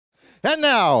And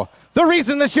now, the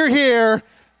reason that you're here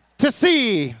to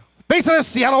see, based out of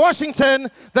Seattle, Washington,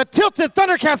 the Tilted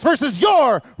ThunderCatz versus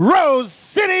your Rose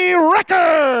City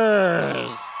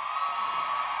Wreckers.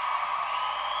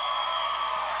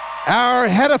 Our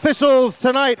head officials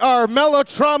tonight are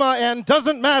Melodrama and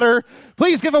Doesn't Matter.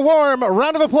 Please give a warm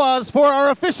round of applause for our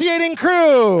officiating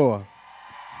crew.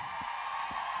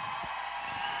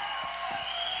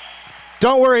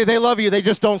 Don't worry, they love you. They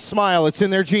just don't smile. It's in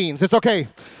their genes. It's okay.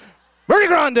 Mardi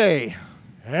Grande.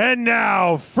 And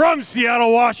now, from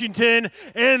Seattle, Washington,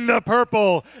 in the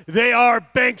purple, they are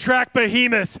bank track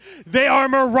behemoths. They are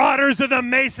marauders of the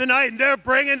Masonite, and they're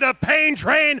bringing the pain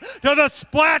train to the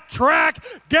splat track.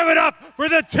 Give it up for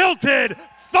the Tilted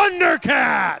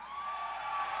ThunderCatz.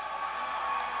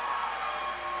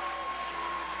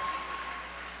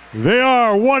 They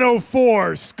are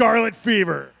 104 Scarlet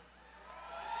Fever,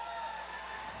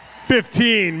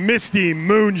 15 Misty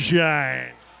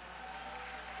Moonshine,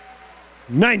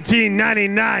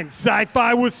 1999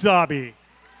 Sci-Fi Wasabi,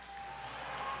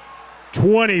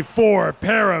 24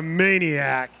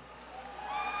 Paramaniac,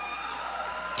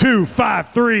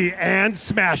 253 and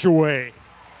Smash Away,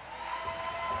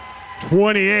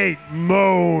 28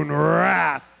 Moan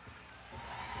Wrath,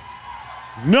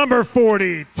 number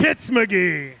 40 Tits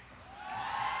McGee,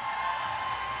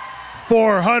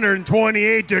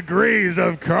 428 degrees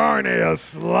of carne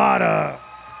asada.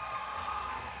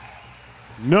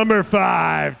 Number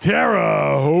 5,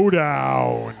 Terra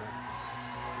Hoedown.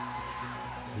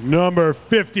 Number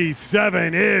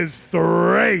 57 is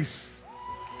Thrace.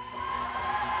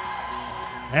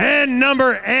 And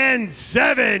number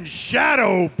N7,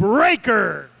 Shadow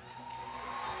Breaker.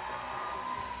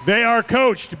 They are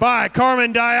coached by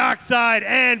Carbon Dioxide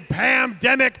and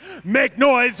Pandemic. Make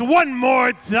noise one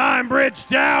more time, bridge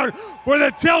down for the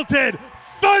Tilted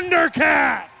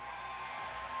ThunderCatz.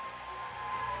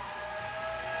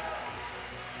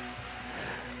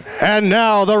 And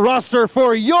now the roster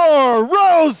for your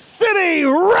Rose City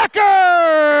Wreckers.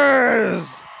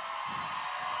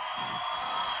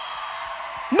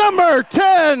 Number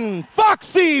 10,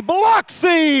 Foxy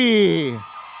Bloxy.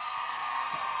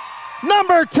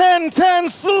 Number 1010,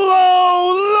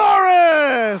 Slow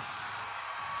Loris.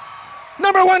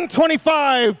 Number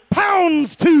 125,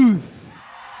 Pounds Tooth.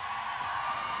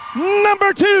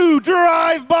 Number 2,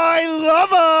 Drive By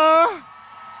Lava.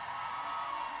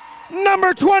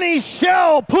 Number 20,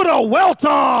 Shell Put a Welt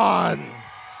On.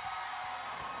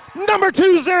 Number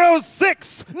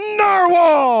 206,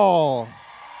 Narwhal.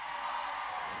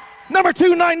 Number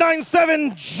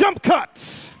 2997, Jump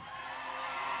Cut.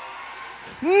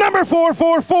 Number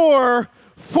 444,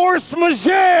 Force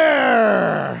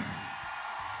Majeure.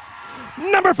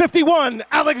 Number 51,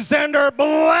 Alexander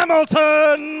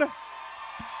Blamilton.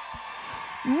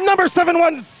 Number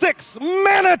 716,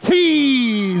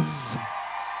 Manatees.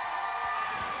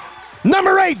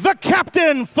 Number 8, the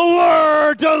Captain,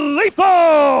 Fleur de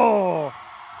Lethal.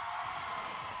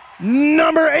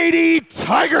 Number 80,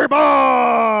 Tiger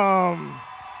Bomb.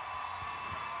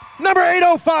 Number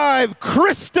 805,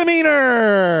 Chris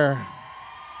Demeanor.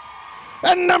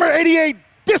 And number 88,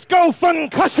 Disco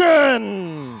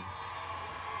Funcussion.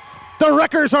 The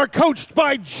Wreckers are coached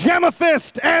by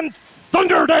Jamafist and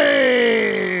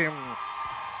Thunderdame.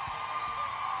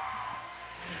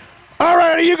 All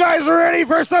right, are you guys ready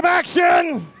for some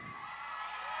action?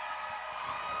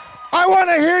 I want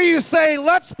to hear you say,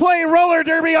 let's play roller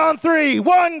derby on 3.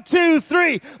 1, 2,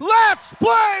 3. Let's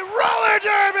play roller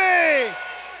derby!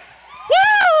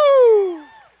 Woo!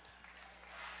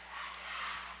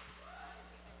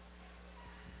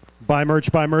 Buy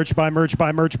merch, buy merch, buy merch,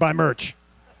 buy merch, buy merch.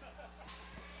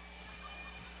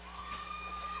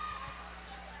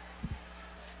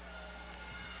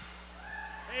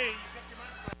 Hey, you got your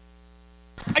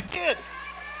mic? I did.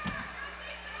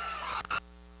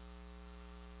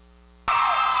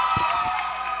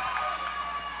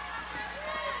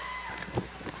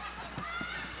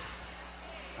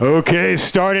 Okay,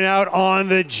 starting out on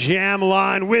the jam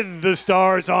line with the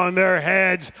stars on their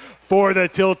heads for the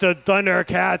Tilted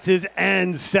ThunderCatz is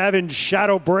N7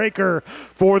 Shadow Breaker.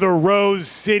 For the Rose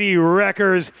City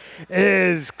Wreckers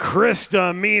is Chris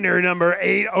Demeanor, number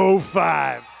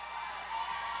 805.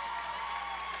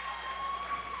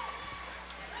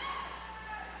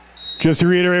 Just to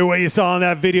reiterate what you saw in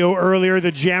that video earlier,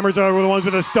 the jammers are the ones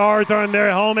with the stars on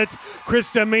their helmets.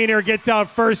 Chris Demeanor gets out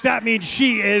first. That means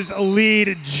she is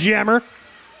lead jammer.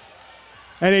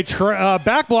 And a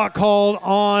back block called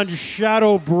on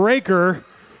Shadow Breaker.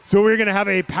 So we're going to have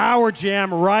a power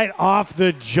jam right off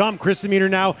the jump. Chris Demeanor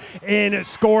now in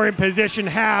scoring position,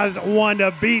 has one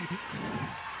to beat.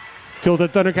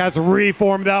 Tilted ThunderCatz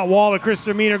reformed that wall, but Chris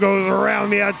Demeanor goes around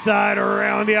the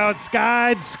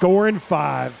outside, scoring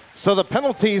 5. So the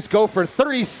penalties go for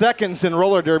 30 seconds in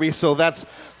roller derby, so that's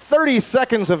 30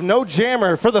 seconds of no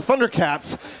jammer for the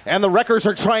ThunderCatz, and the Wreckers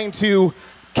are trying to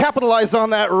capitalize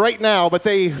on that right now, but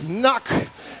they knock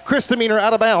Chris Demeanor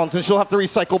out of bounds, and she'll have to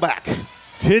recycle back.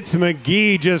 Tits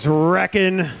McGee just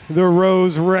wrecking the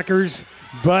Rose Wreckers,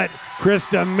 but Chris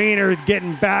Demeanor is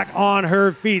getting back on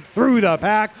her feet through the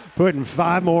pack, putting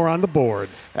 5 more on the board.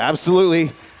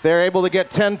 Absolutely. They're able to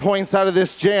get 10 points out of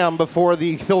this jam before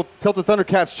the Tilted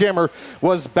ThunderCatz jammer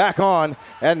was back on,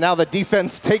 and now the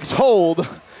defense takes hold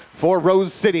for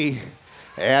Rose City,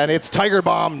 and it's Tiger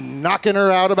Bomb knocking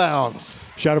her out of bounds.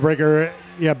 Shadowbreaker,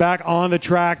 back on the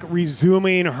track,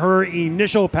 resuming her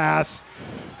initial pass.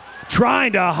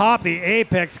 Trying to hop the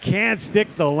apex, can't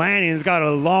stick the landing. It's got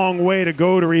a long way to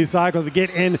go to recycle to get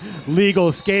in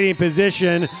legal skating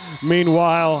position.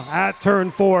 Meanwhile, at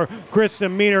turn 4, Chris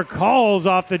Demeanor calls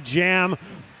off the jam.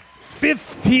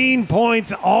 15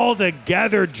 points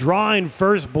altogether, drawing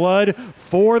first blood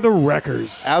for the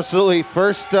Wreckers. Absolutely.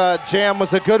 First jam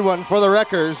was a good one for the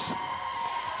Wreckers.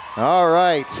 All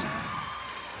right.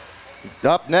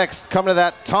 Up next, coming to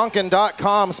that,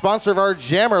 Tonkin.com, sponsor of our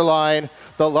jammer line,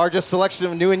 the largest selection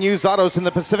of new and used autos in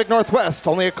the Pacific Northwest,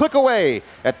 only a click away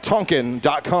at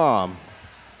Tonkin.com.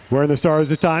 Wearing the stars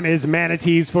this time is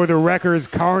Manatees for the Wreckers,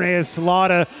 Carne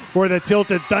Eslada for the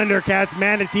Tilted ThunderCatz.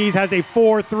 Manatees has a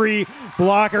 4-3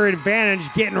 blocker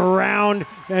advantage, getting around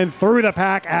and through the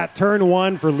pack at turn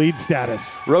 1 for lead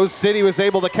status. Rose City was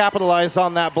able to capitalize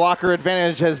on that blocker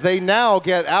advantage as they now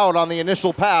get out on the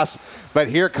initial pass, but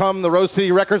here come the Rose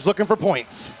City Wreckers looking for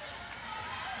points.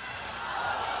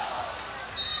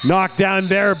 Knocked down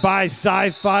there by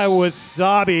Sci-Fi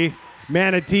Wasabi.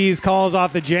 Manatees calls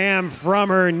off the jam from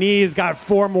her knees, got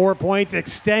 4 more points,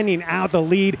 extending out the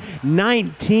lead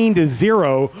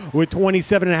 19-0 with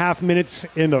 27.5 minutes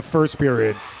in the first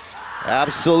period.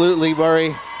 Absolutely,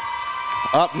 Murray.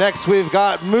 Up next, we've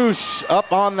got Moosh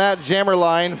up on that jammer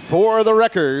line for the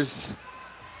Wreckers.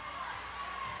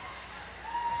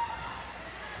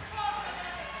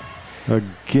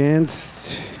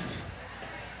 Against...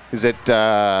 Is it...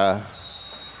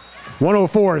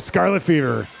 104, Scarlet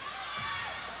Fever.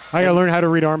 I gotta learn how to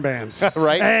read armbands.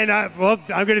 Right. And well,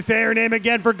 I'm gonna say her name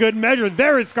again for good measure.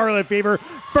 There is Scarlet Fever,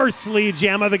 first lead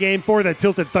jam of the game for the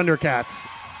Tilted ThunderCatz.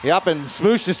 Yep, and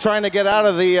Smoosh is trying to get out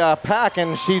of the pack,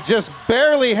 and she just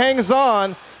barely hangs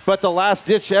on, but the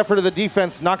last-ditch effort of the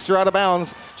defense knocks her out of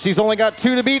bounds. She's only got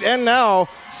 2 to beat, and now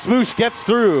Smoosh gets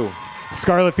through.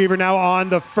 Scarlet Fever now on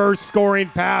the first scoring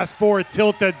pass for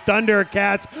Tilted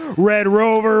ThunderCatz. Red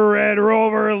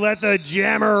Rover, let the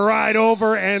jammer ride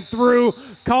over and through,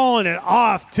 calling it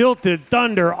off. Tilted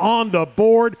Thunder on the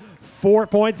board, 4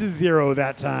 points to 0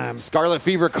 that time. Scarlet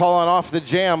Fever calling off the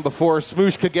jam before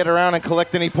Smoosh could get around and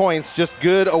collect any points. Just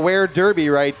good aware derby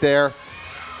right there.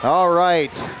 All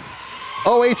right.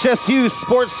 OHSU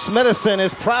Sports Medicine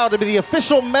is proud to be the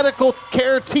official medical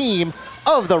care team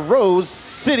of the Rose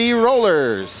City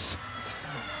Rollers.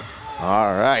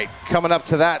 All right, coming up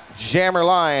to that jammer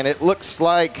line, it looks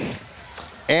like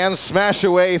Ann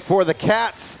Smashaway for the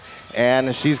Cats,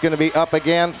 and she's going to be up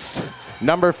against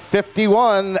number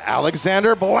 51,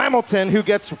 Alexander Blamilton, who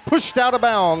gets pushed out of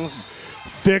bounds.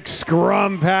 Thick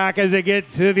scrum pack as they get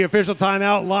to the official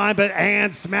timeout line, but Ann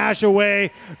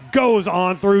Smashaway goes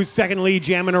on through, second lead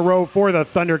jam in a row for the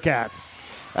ThunderCatz.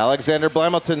 Alexander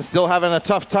Blamilton still having a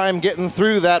tough time getting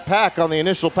through that pack on the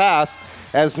initial pass,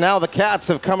 as now the Cats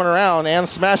have come around. Ann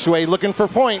Smashaway looking for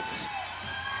points.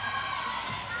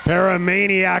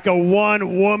 Paramaniac, a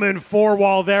one-woman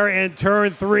four-wall there in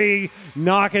turn 3,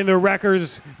 knocking the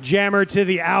Wreckers jammer to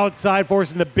the outside,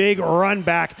 forcing the big run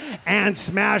back. And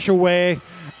Smashaway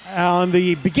on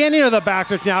the beginning of the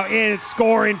backstretch now in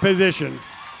scoring position.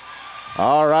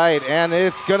 All right, and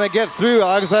it's going to get through.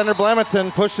 Alexander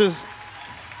Blamilton pushes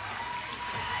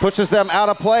them out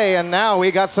of play, and now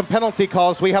we got some penalty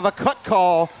calls. We have a cut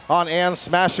call on Ann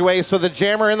Smashaway, so the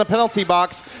jammer in the penalty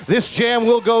box. This jam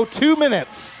will go 2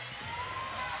 minutes.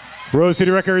 Rose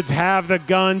City Records have the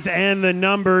guns and the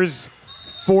numbers.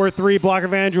 4-3 block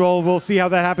evangel. We'll see how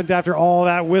that happens after all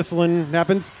that whistling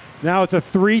happens. Now it's a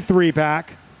 3-3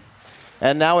 pack.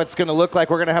 And now it's going to look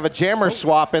like we're going to have a jammer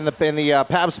swap in the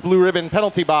Pabst Blue Ribbon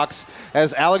penalty box,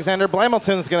 as Alexander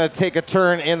Blamilton's going to take a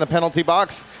turn in the penalty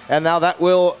box. And now that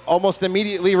will almost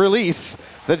immediately release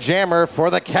the jammer for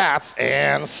the Cats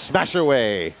and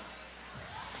Smashaway.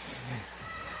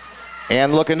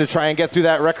 And looking to try and get through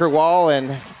that record wall,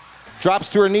 and drops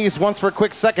to her knees once for a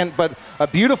quick second, but a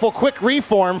beautiful quick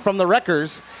reform from the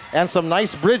Wreckers and some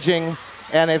nice bridging.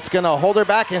 and it's going to hold her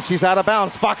back, and she's out of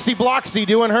bounds. Foxy Bloxy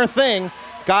doing her thing.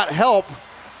 Got help,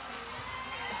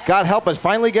 but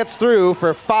finally gets through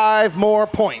for 5 more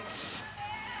points.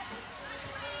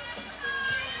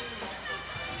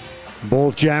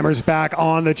 Both jammers back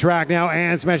on the track now,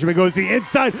 and Smashaway goes to the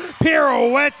inside,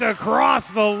 pirouettes across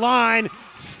the line,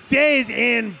 stays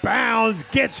in bounds,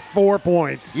 gets 4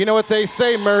 points. You know what they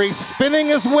say, Murray, spinning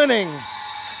is winning.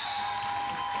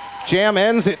 Jam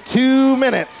ends at 2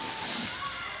 minutes.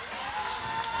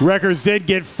 Records did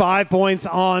get 5 points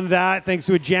on that, thanks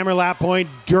to a jammer lap point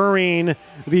during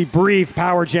the brief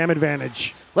power jam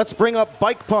advantage. Let's bring up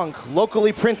Bike Punk,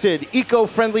 locally printed,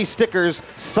 eco-friendly stickers,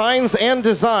 signs, and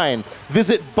design.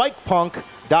 Visit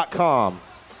bikepunk.com.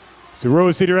 So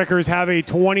Rose City Wreckers have a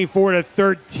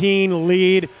 24-13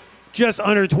 lead, just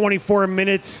under 24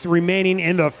 minutes remaining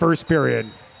in the first period.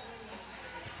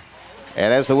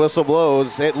 And as the whistle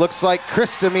blows, it looks like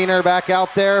Krista Meaner back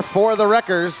out there for the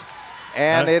Wreckers,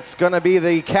 and it's going to be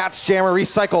the Catz Jammer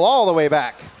Recycle all the way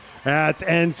back. That's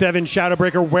N7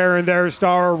 Shadowbreaker wearing their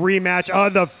star rematch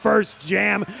of the first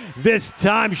jam. This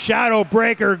time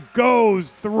Shadowbreaker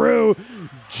goes through,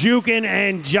 juking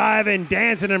and jiving,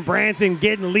 dancing and prancing,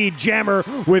 getting lead jammer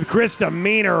with Krista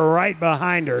Meaner right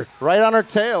behind her. Right on her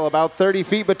tail, about 30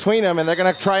 feet between them, and they're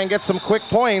going to try and get some quick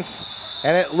points,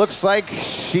 and it looks like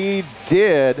she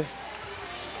did.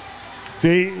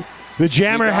 See, the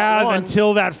jammer has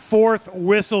until that 4th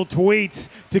whistle tweets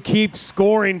to keep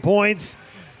scoring points.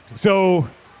 So,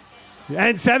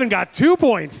 N7 got 2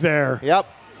 points there. Yep.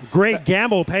 Great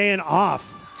gamble paying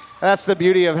off. That's the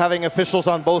beauty of having officials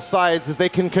on both sides, is they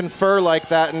can confer like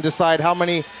that and decide how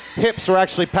many hips are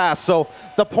actually passed. So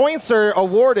the points are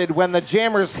awarded when the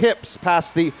jammer's hips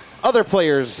pass the other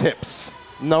player's hips,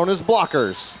 known as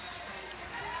blockers.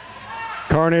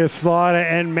 Carne Eslada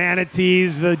and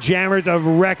Manatees, the jammers of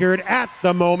record at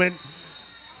the moment.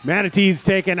 Manatees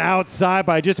taken outside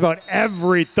by just about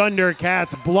every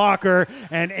ThunderCatz blocker,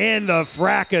 and in the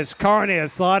fracas, Carne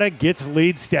Eslada gets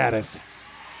lead status.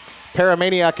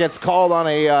 Paramaniac gets called on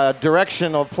a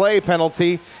direction of play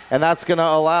penalty, and that's going to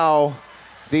allow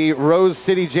the Rose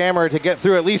City Jammer to get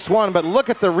through at least one, but look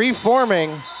at the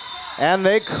reforming, and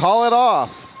they call it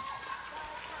off.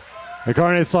 The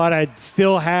Carne Eslada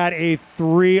still had a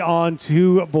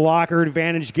 3-on-2 blocker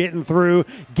advantage getting through,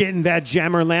 getting that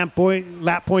jammer lap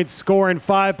point, scoring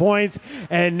 5 points,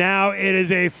 and now it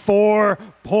is a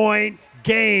 4-point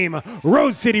game.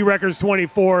 Rose City Wreckers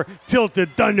 24,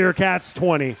 Tilted ThunderCatz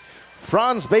 20.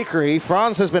 Franz Bakery.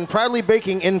 Franz has been proudly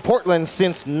baking in Portland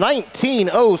since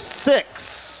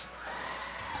 1906.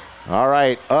 All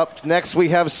right, up next we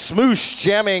have Smoosh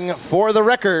jamming for the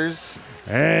Wreckers.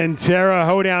 And Tara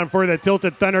Hoedown for the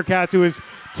Tilted ThunderCatz, who is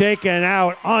taken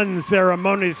out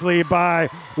unceremoniously by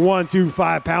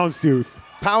 125 Poundstooth.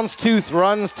 Poundstooth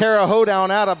runs Tara Hoedown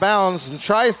out of bounds and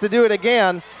tries to do it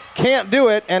again. Can't do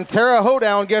it, and Tara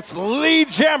Hoedown gets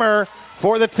lead jammer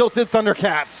for the Tilted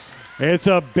ThunderCatz. It's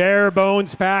a bare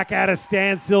bones pack at a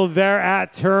standstill there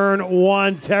at turn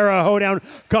 1. Tara Hoedown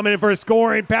coming in for a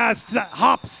scoring pass,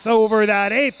 hops over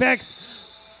that apex,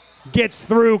 gets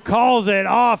through, calls it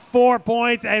off, 4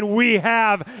 points, and we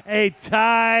have a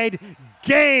tied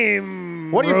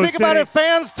game. What do you think about it,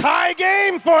 fans? Tie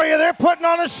game for you. They're putting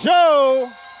on a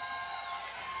show.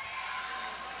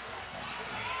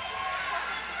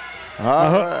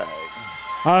 All right.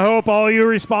 I hope all you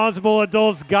responsible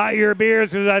adults got your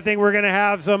beers, because I think we're going to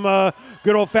have some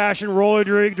good old-fashioned roller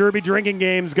derby drinking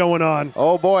games going on.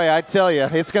 Oh, boy, I tell you,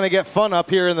 it's going to get fun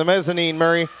up here in the mezzanine,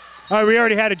 Murray. We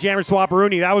already had a jammer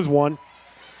swap-a-rooney. That was one.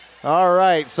 All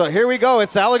right, so here we go.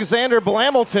 It's Alexander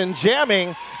Blamilton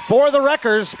jamming for the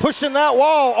Wreckers, pushing that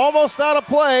wall almost out of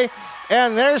play,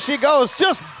 and there she goes,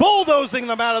 just bulldozing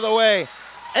them out of the way.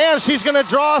 And she's going to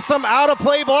draw some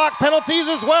out-of-play block penalties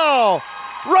as well.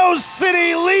 Rose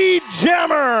City lead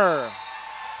jammer.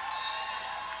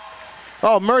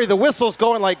 Oh, Murray, the whistle's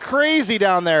going like crazy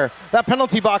down there. That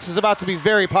penalty box is about to be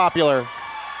very popular.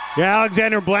 Yeah,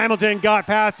 Alexander Blamilton got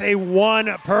past a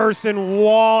one-person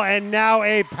wall, and now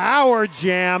a power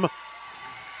jam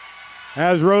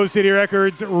as Rose City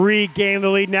Records regain the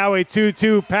lead. Now a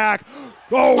 2-2 pack.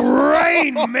 Oh,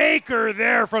 rainmaker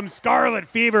there from Scarlet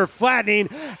Fever, flattening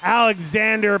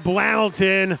Alexander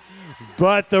Blamilton.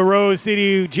 But the Rose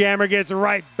City Jammer gets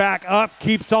right back up,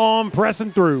 keeps on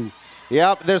pressing through.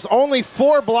 Yep, there's only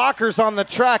 4 blockers on the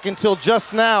track until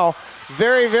just now.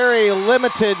 Very, very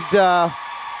limited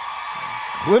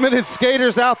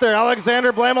skaters out there.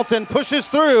 Alexander Blamilton pushes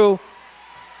through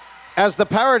as the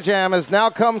power jam has now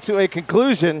come to a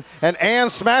conclusion, and Ann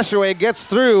Smashaway gets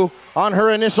through on her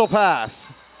initial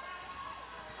pass.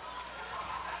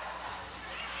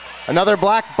 Another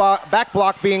back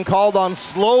block being called on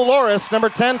Slow Loris, number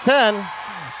 1010.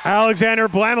 Alexander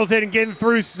Blamilton getting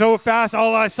through so fast,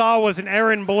 all I saw was an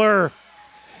errand blur.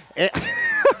 And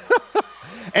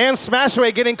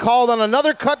Smashaway getting called on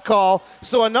another cut call,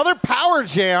 so another power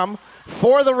jam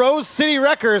for the Rose City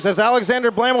Wreckers as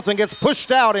Alexander Blamilton gets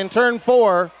pushed out in turn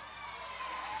 4.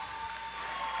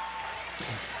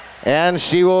 And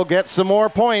she will get some more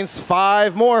points,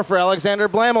 5 more for Alexander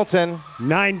Blamilton.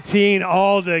 19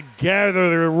 all together.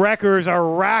 The Wreckers are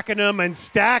racking them and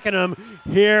stacking them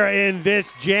here in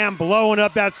this jam, blowing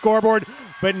up that scoreboard.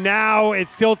 But now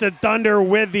it's Tilted Thunder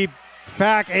with the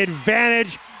pack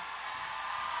advantage.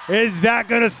 Is that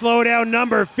going to slow down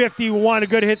number 51? A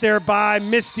good hit there by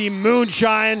Misty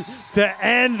Moonshine to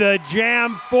end the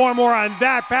jam. 4 more on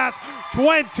that pass.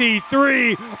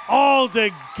 23 all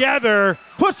together.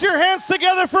 Put your hands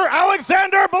together for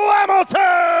Alexander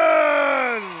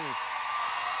Blamilton!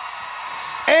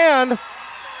 And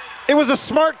it was a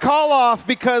smart call off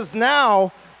because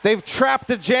now they've trapped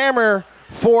the jammer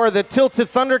for the Tilted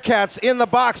ThunderCatz in the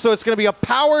box, so it's going to be a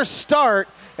power start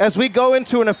as we go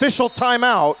into an official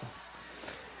timeout.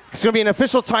 It's going to be an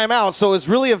official timeout, so it's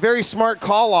really a very smart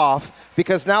call off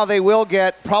because now they will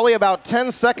get probably about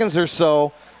 10 seconds or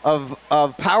so of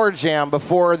power jam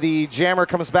before the jammer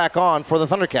comes back on for the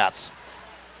ThunderCatz.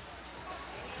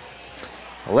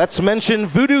 Let's mention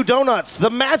Voodoo Donuts.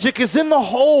 The magic is in the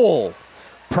hole.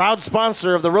 Proud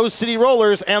sponsor of the Rose City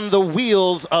Rollers and the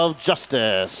Wheels of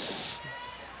Justice.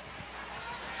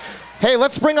 Hey,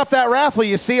 let's bring up that raffle.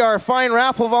 You see our fine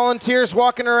raffle volunteers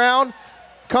walking around.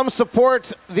 Come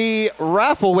support the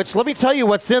raffle, which let me tell you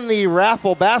what's in the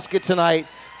raffle basket tonight.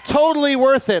 Totally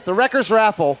worth it. The Wreckers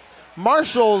raffle.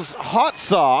 Marshall's hot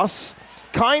sauce,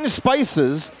 Kind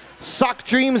Spices, Sock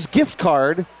Dreams gift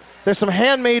card. There's some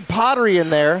handmade pottery in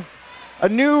there. A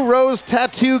new Rose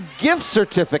tattoo gift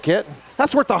certificate.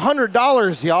 That's worth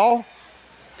 $100, y'all.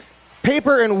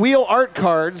 Paper and wheel art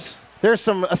cards. There's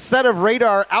a set of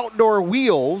Radar outdoor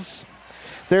wheels.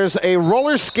 There's a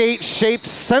roller skate shaped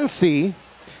Sensi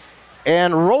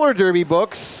and roller derby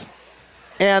books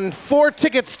and 4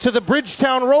 tickets to the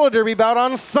Bridgetown Roller Derby bout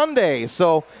on Sunday.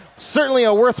 So certainly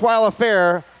a worthwhile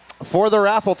affair for the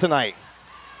raffle tonight.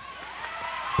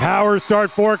 Power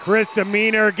start for Chris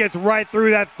Demeanor, gets right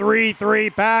through that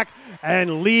 3-3 pack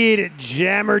and lead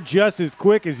jammer just as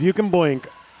quick as you can blink.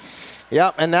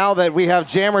 Yep, and now that we have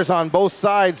jammers on both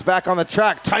sides back on the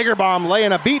track, Tiger Bomb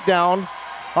laying a beat down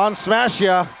on Smash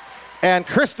Ya, and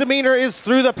Chris Demeanor is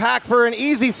through the pack for an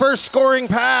easy first scoring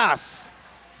pass.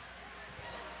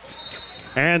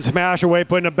 And Smashaway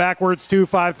putting a backwards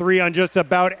 2-5-3 on just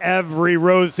about every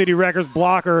Rose City Wreckers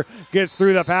blocker. Gets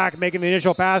through the pack, making the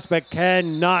initial pass, but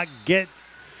cannot get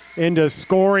into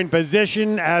scoring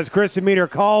position as Chris Demeanor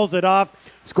calls it off,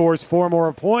 scores 4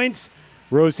 more points.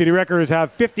 Rose City Wreckers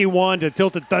have 51 to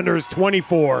Tilted Thunder's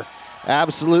 24.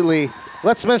 Absolutely.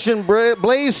 Let's mention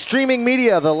Blaze Streaming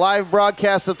Media. The live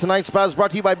broadcast of tonight's bout is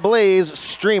brought to you by Blaze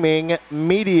Streaming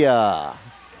Media.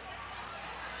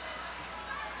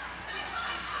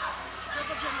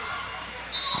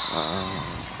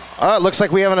 It looks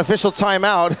like we have an official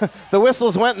timeout. The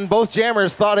whistles went and both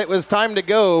jammers thought it was time to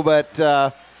go, but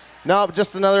no,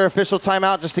 just another official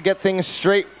timeout just to get things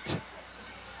straight.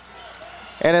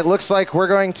 And it looks like we're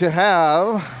going to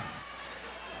have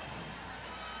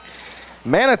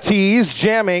Manatees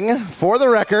jamming for the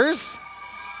Wreckers.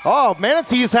 Oh,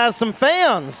 Manatees has some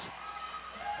fans.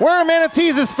 Where are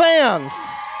Manatees' fans?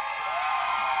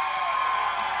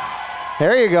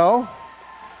 There you go.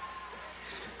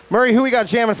 Murray, who we got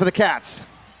jamming for the Cats?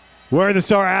 Where the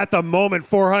star at the moment,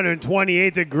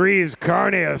 428 degrees,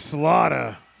 carne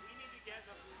asada.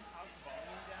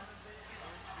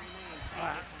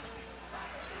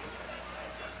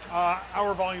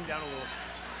 Our volume down a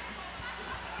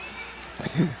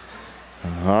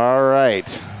little. All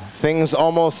right. Things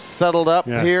almost settled up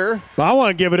here. But I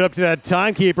want to give it up to that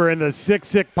timekeeper and the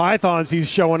sick pythons he's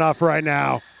showing off right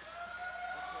now.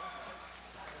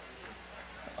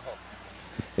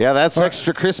 Yeah, that's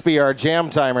extra crispy, our jam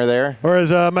timer there. Or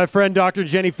as my friend Dr.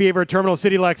 Jenny Fever at Terminal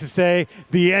City likes to say,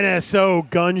 the NSO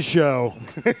gun show.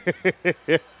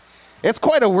 It's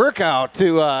quite a workout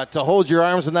to hold your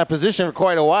arms in that position for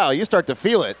quite a while. You start to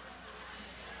feel it.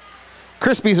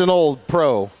 Crispy's an old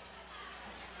pro.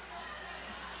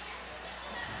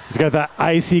 He's got that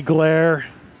icy glare.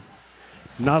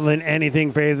 Not letting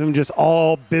anything faze him. Just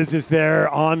all business there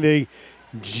on the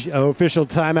official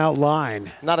timeout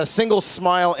line. Not a single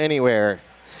smile anywhere.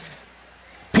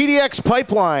 PDX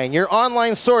Pipeline, your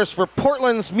online source for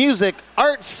Portland's music,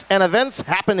 arts, and events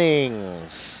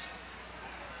happenings.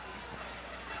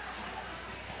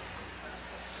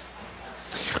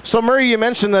 So, Murray, you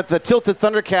mentioned that the Tilted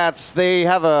ThunderCatz, they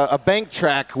have a bank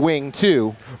track wing,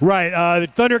 too. Right. The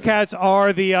ThunderCatz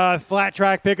are the flat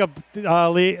track pickup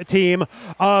team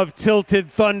of Tilted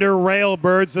Thunder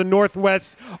Railbirds, the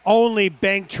Northwest's only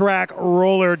bank track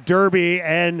roller derby.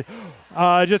 And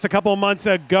just a couple months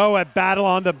ago at Battle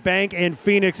on the Bank in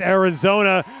Phoenix,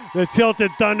 Arizona, the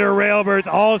Tilted Thunder Railbirds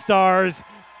All-Stars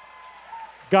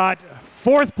got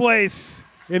 4th place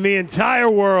in the entire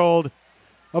world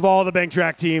of all the bank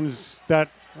track teams that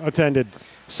attended.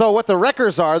 So what the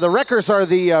Wreckers are the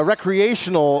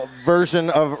recreational version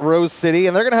of Rose City,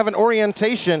 and they're going to have an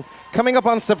orientation coming up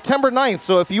on September 9th.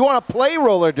 So if you want to play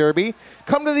roller derby,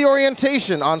 come to the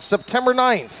orientation on September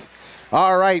 9th.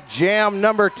 All right, jam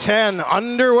number 10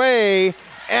 underway,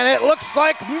 and it looks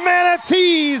like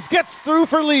Manatees gets through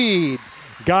for lead.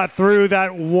 Got through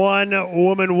that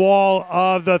one-woman wall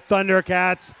of the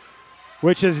ThunderCatz,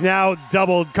 which is now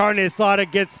doubled. Carne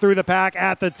Aslada gets through the pack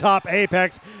at the top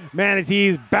apex.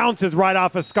 Manatees bounces right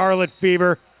off of Scarlet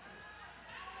Fever.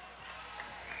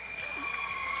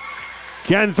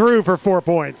 Getting through for 4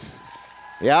 points.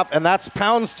 Yep, and that's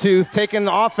Poundstooth taking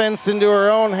offense into her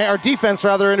own, or defense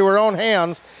rather, into her own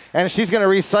hands, and she's going to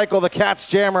recycle the Cat's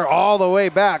Jammer all the way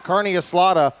back. Carne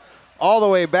Aslada all the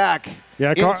way back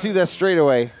into the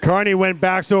straightaway. Carney went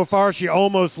back so far she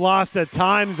almost lost the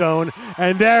time zone,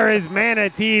 and there is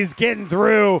Manatees getting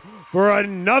through for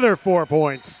another 4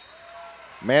 points.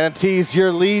 Manatees,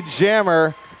 your lead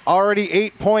jammer, already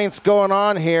 8 points going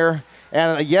on here,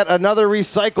 and yet another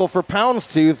recycle for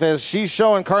Poundstooth as she's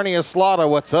showing Carne Aslada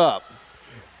what's up.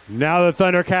 Now the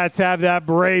ThunderCatz have that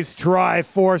brace try,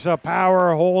 force of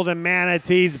power, holding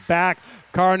Manatees back.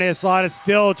 Carne Aslada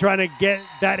still trying to get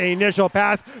that initial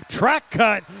pass. Track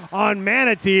cut on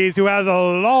Manatees, who has a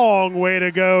long way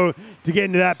to go to get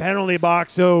into that penalty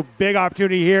box. So big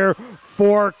opportunity here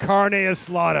for Carne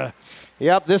Aslada.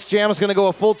 Yep, this jam is going to go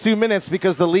a full 2 minutes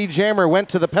because the lead jammer went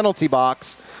to the penalty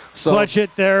box. So clutch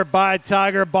it there by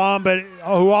Tiger Bomb, but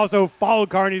who also followed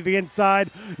Carney to the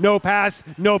inside. No pass,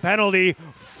 no penalty.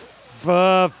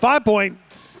 5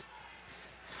 points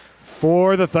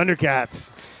for the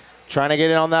ThunderCatz. Trying to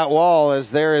get in on that wall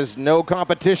as there is no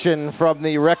competition from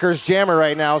the Wreckers jammer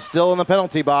right now, still in the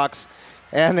penalty box.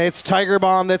 And it's Tiger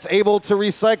Bomb that's able to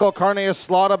recycle Carne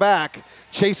Aslada back,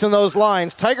 chasing those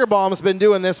lines. Tiger Bomb's been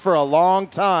doing this for a long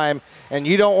time, and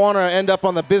you don't want to end up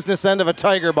on the business end of a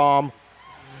Tiger Bomb.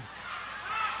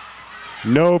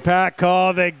 No pack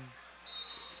call. They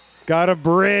got a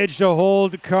bridge to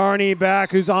hold Carney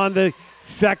back, who's on the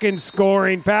second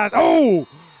scoring pass. Oh!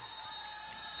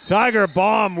 Tiger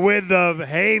Bomb with the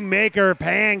haymaker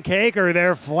pancaker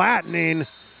there, flattening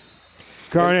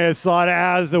Carne Aslada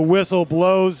as the whistle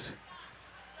blows.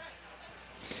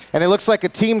 And it looks like a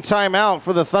team timeout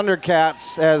for the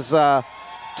ThunderCatz as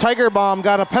Tiger Bomb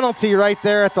got a penalty right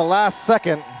there at the last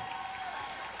second.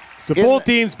 So both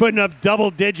teams putting up double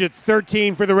digits,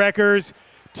 13 for the Wreckers,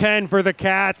 10 for the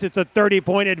Cats. It's a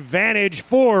 30-point advantage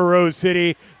for Rose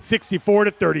City,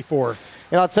 64-34.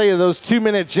 And I'll tell you, those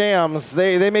 2-minute jams,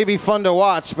 they may be fun to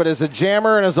watch, but as a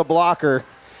jammer and as a blocker,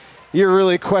 you're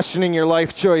really questioning your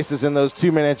life choices in those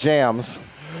 2-minute jams.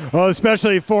 Well,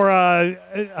 especially for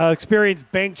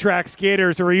experienced bank track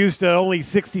skaters who are used to only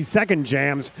 60-second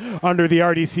jams under the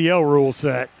RDCL rule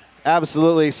set.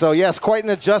 Absolutely. So, yes, quite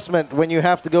an adjustment when you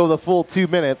have to go the full 2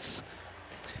 minutes.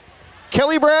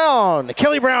 Kelly Brown.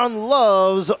 Kelly Brown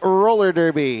loves roller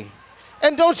derby.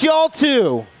 And don't y'all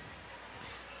too?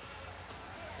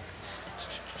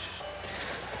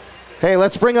 Hey,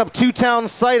 let's bring up Two Town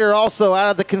Cider also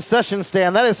out of the concession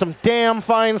stand. That is some damn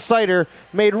fine cider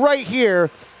made right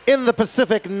here in the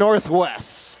Pacific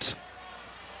Northwest.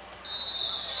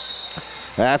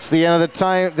 That's the end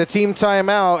of the team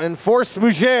timeout. And Force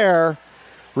Majeure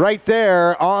right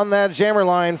there on that jammer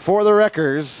line for the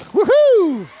Wreckers.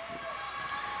 Woohoo!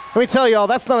 Let me tell y'all,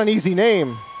 that's not an easy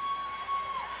name.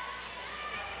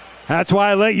 That's why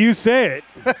I let you say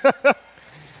it.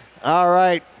 All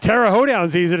right. Tara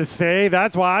Hoedown's easy to say.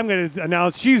 That's why I'm going to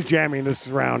announce she's jamming this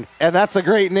round. And that's a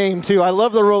great name, too. I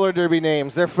love the roller derby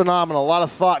names. They're phenomenal. A lot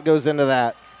of thought goes into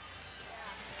that.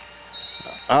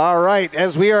 All right,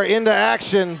 as we are into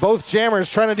action, both jammers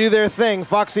trying to do their thing.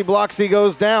 Foxy Bloxy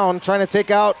goes down, trying to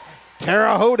take out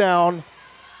Tara Hoedown.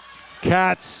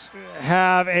 Cats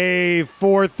have a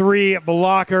 4-3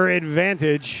 blocker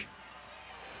advantage.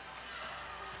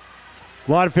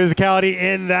 A lot of physicality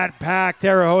in that pack.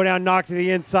 Tara Hoedown knocked to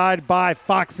the inside by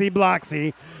Foxy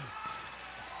Bloxy.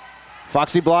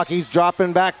 Foxy Bloxy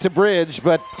dropping back to bridge,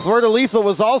 but Fleur de Lethal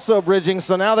was also bridging,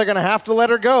 so now they're going to have to let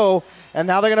her go, and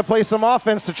now they're going to play some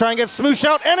offense to try and get Smoosh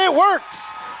out, and it works!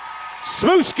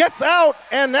 Smoosh gets out,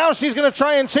 and now she's going to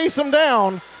try and chase him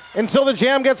down until the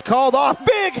jam gets called off.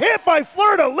 Big hit by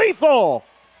Fleur de Lethal.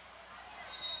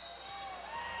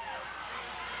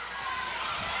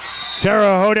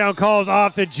 Tara Hoedown calls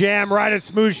off the jam right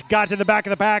as Smoosh got to the back of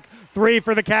the pack. 3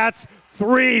 for the Cats,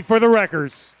 3 for the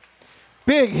Wreckers.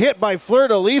 Big hit by Fleur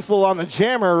de Lethal on the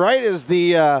jammer right as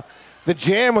the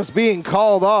jam was being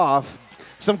called off.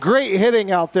 Some great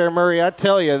hitting out there, Murray. I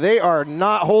tell you, they are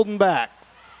not holding back.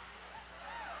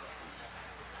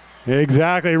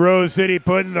 Exactly. Rose City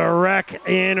putting the wreck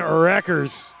in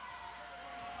Wreckers.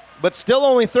 But still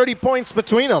only 30 points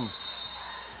between them.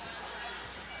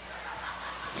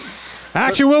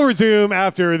 Action will resume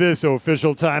after this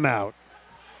official timeout.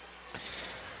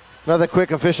 Another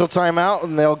quick official timeout,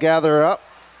 and they'll gather up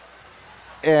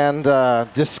and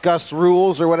discuss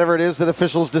rules or whatever it is that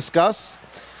officials discuss.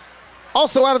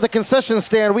 Also out of the concession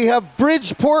stand, we have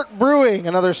Bridgeport Brewing,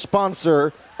 another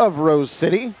sponsor of Rose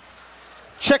City.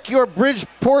 Check your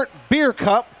Bridgeport beer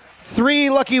cup. 3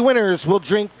 lucky winners will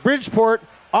drink Bridgeport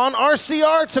on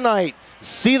RCR tonight.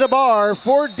 See the bar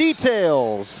for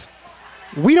details.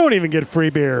 We don't even get free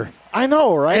beer. I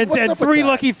know, right? And 3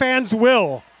 lucky fans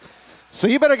will. So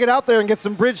you better get out there and get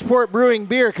some Bridgeport Brewing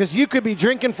beer because you could be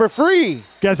drinking for free.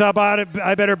 Guess I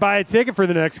better buy a ticket for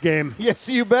the next game. Yes,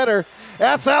 you better.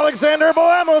 That's Alexander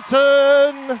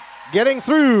Hamilton getting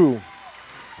through.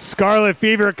 Scarlet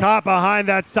Fever caught behind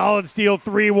that solid steel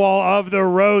 3-wall of the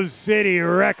Rose City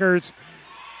Wreckers.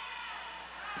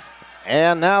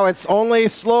 And now it's only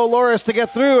Slow Loris to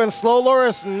get through, and Slow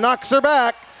Loris knocks her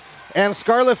back. And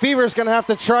Scarlet Fever is going to have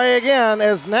to try again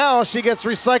as now she gets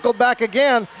recycled back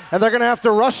again, and they're going to have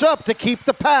to rush up to keep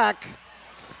the pack.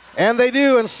 And they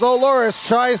do, and Slow Loris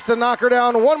tries to knock her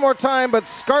down one more time, but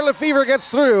Scarlet Fever gets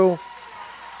through.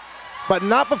 But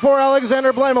not before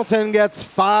Alexander Hamilton gets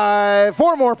 4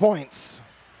 more points.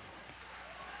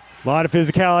 A lot of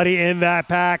physicality in that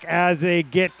pack as they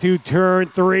get to turn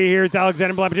 3. Here's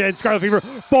Alexander Hamilton and Scarlet Fever,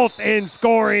 both in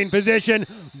scoring position.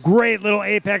 Great little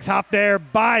apex hop there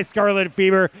by Scarlet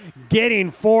Fever,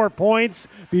 getting 4 points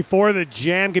before the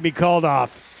jam can be called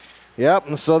off. Yep,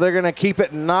 and so they're going to keep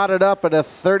it knotted up at a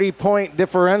 30-point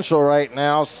differential right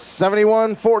now,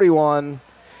 71-41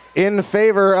 in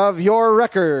favor of your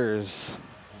Wreckers.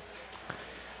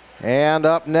 And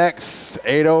up next,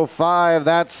 8:05,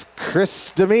 that's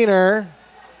Chris Demeanor.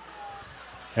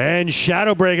 And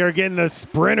Shadowbreaker getting the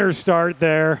sprinter start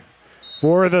there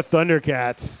for the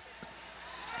ThunderCatz.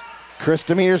 Chris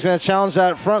Demeanor's going to challenge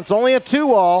that front. It's only a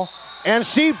 2-wall, and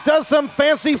she does some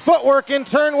fancy footwork in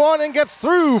turn 1 and gets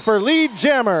through for lead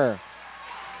jammer.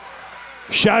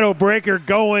 Shadowbreaker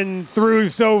going through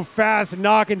so fast,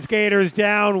 knocking skaters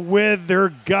down with their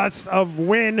gusts of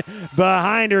wind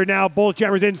behind her. Now both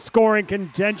jammers in scoring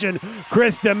contention.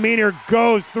 Chris Demeanor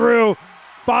goes through,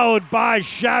 followed by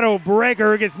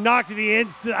Shadowbreaker, who gets knocked to the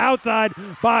outside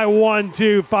by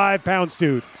 1-2 5-pound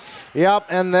Stooth. Yep,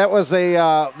 and that was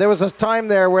there was a time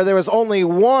there where there was only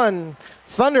one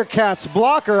ThunderCatz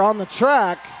blocker on the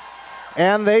track,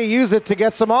 and they use it to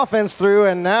get some offense through,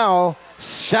 and now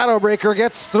Shadowbreaker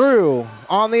gets through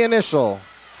on the initial.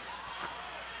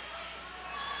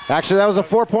 Actually, that was a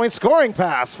 4-point scoring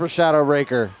pass for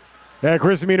Shadowbreaker. Yeah,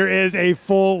 Chris Demeanor is a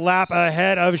full lap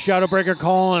ahead of Shadowbreaker,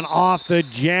 calling off the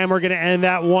jam. We're going to end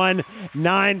that one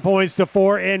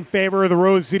 9-4 in favor of the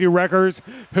Rose City Wreckers,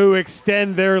 who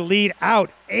extend their lead out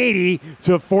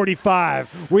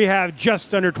 80-45. We have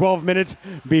just under 12 minutes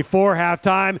before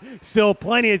halftime. Still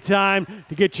plenty of time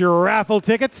to get your raffle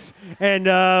tickets and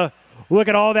look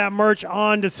at all that merch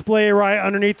on display right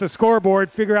underneath the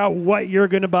scoreboard. Figure out what you're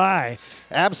going to buy.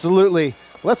 Absolutely.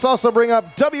 Let's also bring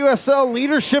up WSL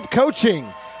Leadership Coaching,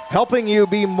 helping you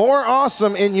be more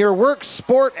awesome in your work,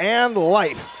 sport, and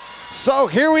life. So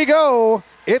here we go.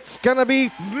 It's going to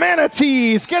be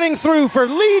Manatees getting through for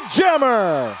lead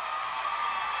jammer.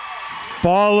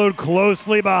 Followed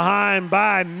closely behind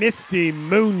by Misty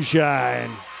Moonshine.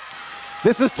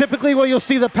 This is typically where you'll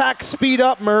see the pack speed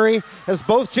up, Murray, as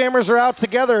both jammers are out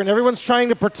together and everyone's trying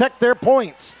to protect their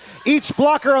points. Each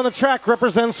blocker on the track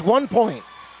represents 1 point.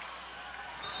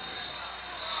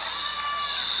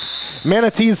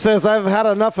 Manatees says, I've had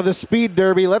enough of the speed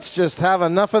derby. Let's just have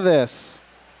enough of this.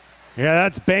 Yeah,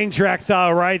 that's bang track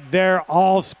style right there.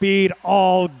 All speed,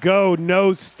 all go,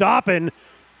 no stopping.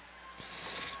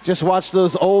 Just watch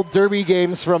those old derby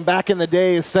games from back in the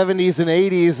day, 70s and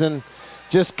 80s, and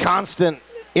just constant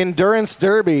endurance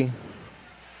derby.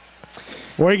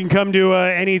 Or you can come to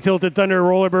any Tilted Thunder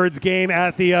Rollerbirds game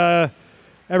at the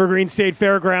Evergreen State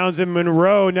Fairgrounds in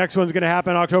Monroe. Next one's going to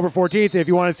happen October 14th if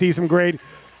you want to see some great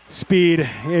speed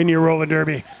in your roller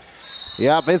derby.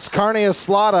 Yep, it's Carne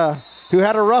Eslada who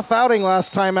had a rough outing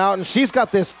last time out, and she's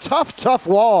got this tough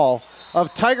wall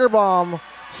of Tiger Bomb,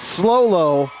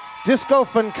 Slow-Low, Disco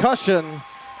Concussion,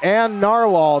 and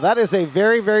Narwhal. That is a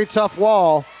very tough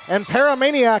wall. And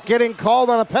Paramaniac getting called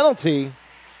on a penalty.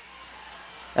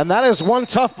 And that is one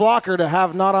tough blocker to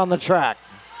have not on the track.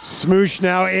 Smoosh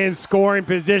now in scoring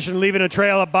position, leaving a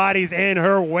trail of bodies in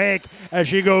her wake as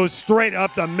she goes straight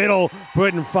up the middle,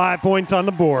 putting 5 points on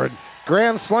the board.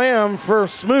 Grand slam for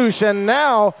Smoosh, and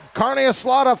now Carne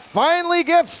Eslada finally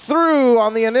gets through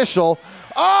on the initial.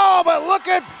 Oh, but look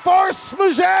at Force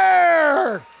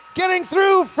Smougère getting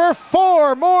through for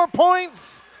 4 more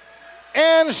points,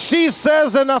 and she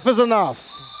says enough is enough.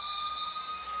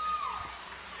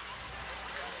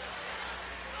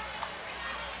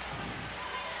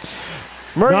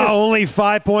 Not only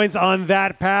 5 points on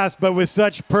that pass, but with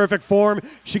such perfect form,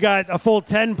 she got a full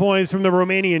 10 points from the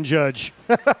Romanian judge.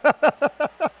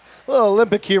 A little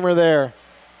Olympic humor there.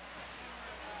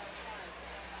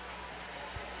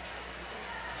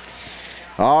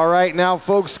 All right, now,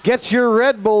 folks, get your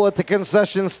Red Bull at the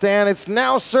concession stand. It's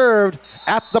now served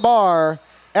at the bar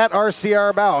at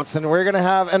RCR Bouts, and we're going to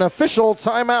have an official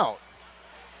timeout.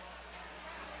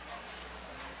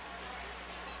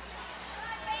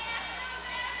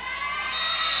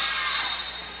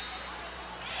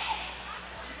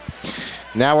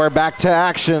 Now we're back to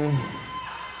action.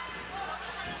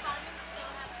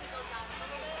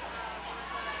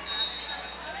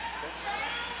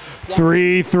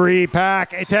 Three pack.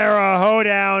 Terre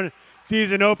Hoedown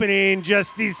sees an opening,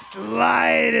 just the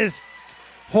slightest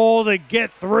hole to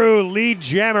get through. Lead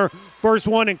jammer, first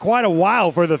one in quite a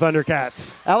while for the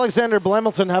ThunderCatz. Alexander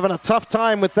Blemilton having a tough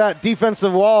time with that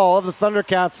defensive wall of the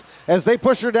ThunderCatz as they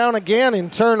push her down again in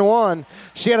turn 1.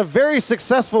 She had a very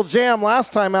successful jam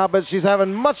last time out, but she's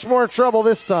having much more trouble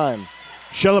this time.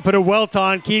 Shella put a welt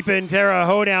on, keeping Terre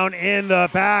Hoedown in the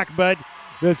pack, but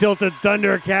the tilted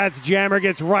ThunderCatz jammer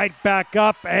gets right back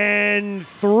up and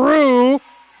through.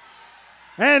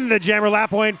 And the jammer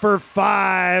lap point for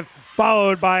 5,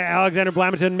 followed by Alexander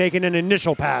Blemilton making an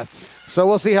initial pass. So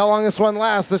we'll see how long this one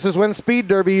lasts. This is when Speed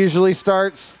Derby usually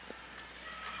starts.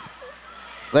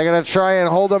 They're going to try and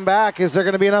hold them back. Is there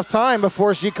going to be enough time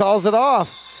before she calls it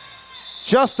off?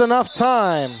 Just enough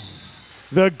time.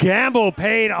 The gamble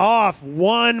paid off.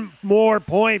 1 more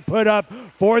point put up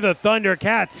for the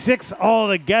ThunderCatz. 6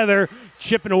 altogether,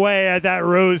 chipping away at that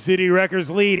Rose City Wreckers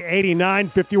lead,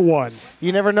 89-51.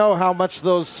 You never know how much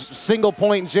those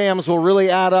single-point jams will really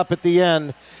add up at the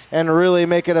end and really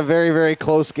make it a very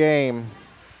close game.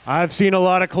 I've seen a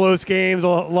lot of close games, a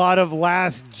lot of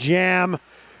last jam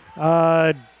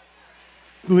lead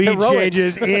Heroics.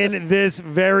 changes in this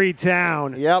very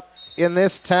town. Yep, in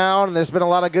this town. There's been a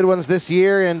lot of good ones this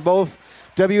year in both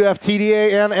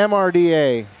WFTDA and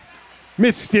MRDA.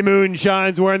 Misty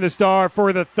Moonshine's wearing the star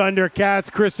for the ThunderCatz.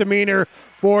 Krista Meaner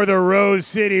for the Rose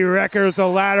City Wreckers, the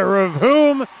latter of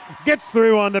whom gets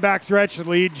through on the backstretch.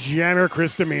 Lead jammer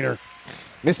Krista Meaner.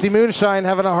 Misty Moonshine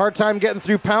having a hard time getting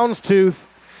through Poundstooth.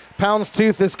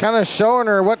 Poundstooth is kind of showing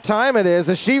her what time it is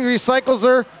as she recycles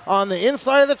her on the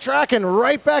inside of the track and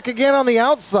right back again on the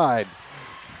outside.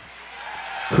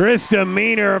 Krista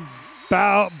Meaner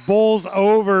bowls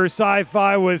over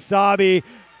Sci-Fi Wasabi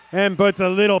and puts a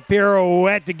little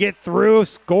pirouette to get through,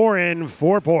 scoring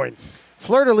 4 points.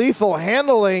 Fleur de Lethal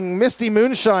handling Misty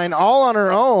Moonshine all on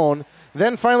her own,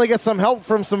 then finally gets some help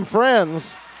from some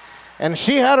friends. And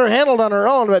she had her handled on her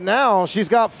own, but now she's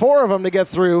got 4 of them to get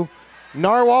through.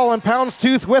 Narwhal and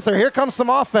Poundstooth with her. Here comes some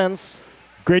offense.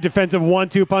 Great defensive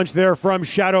 1-2 punch there from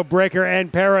Shadowbreaker and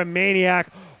Paramaniac,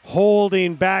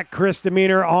 holding back Krista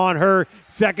Meaner on her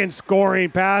second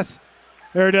scoring pass.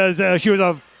 There it is. She was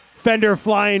a fender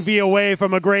flying V away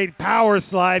from a great power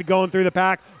slide going through the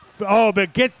pack. Oh,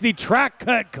 but gets the track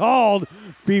cut called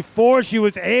before she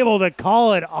was able to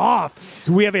call it off.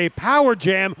 So we have a power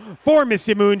jam for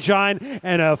Misty Moonshine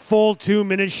and a full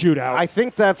 2-minute shootout. I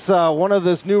think that's one of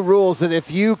those new rules that if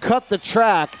you cut the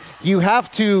track, you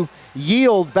have to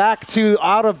yield back to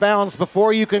out of bounds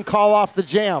before you can call off the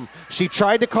jam. She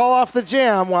tried to call off the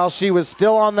jam while she was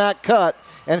still on that cut,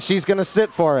 and she's going to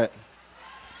sit for it.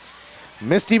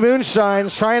 Misty Moonshine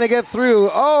trying to get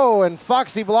through. Oh, and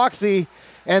Foxy Bloxy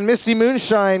and Misty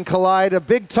Moonshine collide, a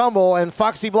big tumble, and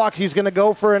Foxy Bloxy's going to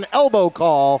go for an elbow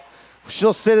call.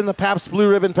 She'll sit in the Pabst Blue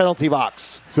Ribbon penalty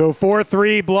box. So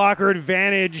 4-3 blocker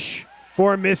advantage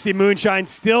for Misty Moonshine,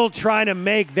 still trying to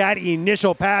make that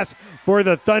initial pass for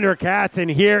the ThunderCatz, and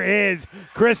here is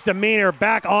Krista Meaner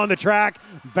back on the track,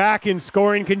 back in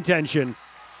scoring contention.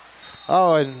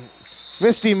 Oh, and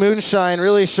Misty Moonshine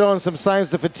really showing some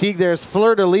signs of fatigue there as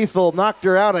Fleur de Lethal knocked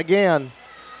her out again.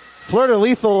 Fleur de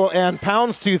Lethal and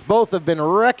Poundstooth both have been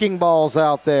wrecking balls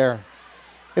out there.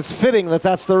 It's fitting that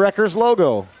that's the Wreckers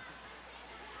logo.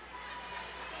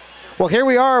 Well, here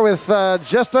we are with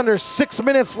just under 6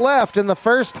 minutes left in the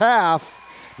first half.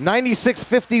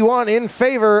 96-51 in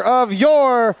favor of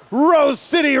your Rose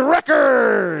City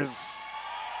Wreckers.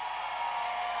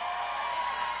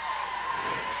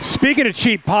 Speaking of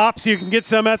cheap pops, you can get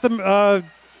some at the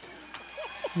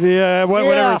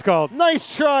whatever it's called.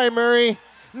 Nice try, Murray.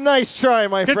 Nice try,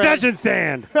 my friend. Concession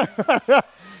stand.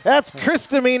 That's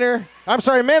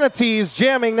Manatees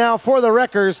jamming now for the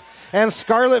Wreckers and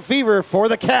Scarlet Fever for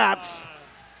the Cats.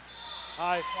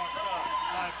 I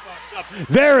fucked up.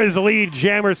 There is lead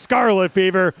jammer Scarlet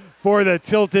Fever for the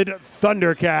tilted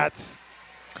ThunderCatz.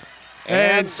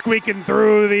 And squeaking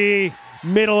through the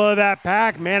middle of that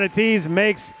pack, Manatees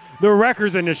makes the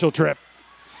Wreckers' initial trip.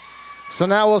 So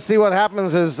now we'll see what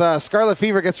happens as Scarlet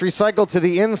Fever gets recycled to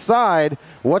the inside.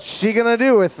 What's she going to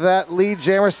do with that lead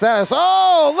jammer status?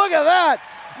 Oh, look at that.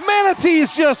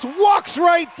 Manatees just walks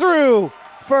right through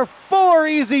for 4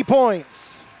 easy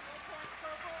points.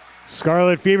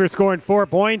 Scarlet Fever scoring 4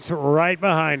 points right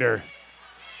behind her.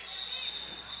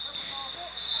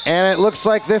 And it looks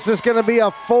like this is going to be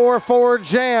a 4-4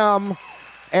 jam.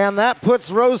 And that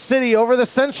puts Rose City over the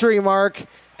century mark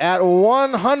at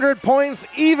 100 points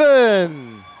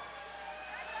even.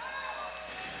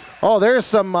 Oh, there's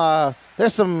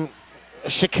some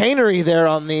chicanery there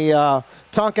on the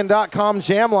Tonkin.com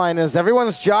jam line as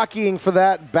everyone's jockeying for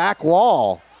that back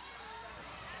wall.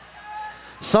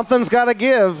 Something's got to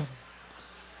give.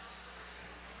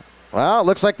 Well, it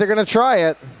looks like they're going to try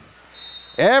it.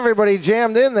 Everybody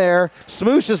jammed in there.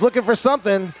 Smoosh is looking for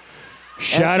something.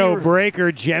 Shadow Breaker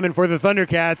jamming for the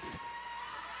ThunderCatz.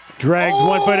 Drags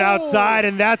 1 foot outside,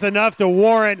 and that's enough to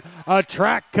warrant a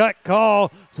track cut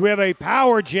call. So we have a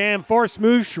power jam for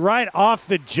Smoosh right off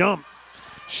the jump.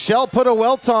 Shell put a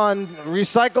welt on,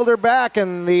 recycled her back,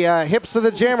 and the hips of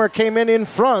the jammer came in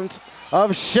front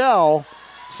of Shell.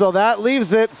 So that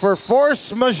leaves it for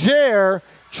Force Majeure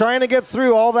trying to get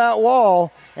through all that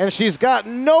wall, and she's got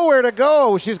nowhere to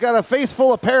go. She's got a face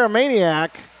full of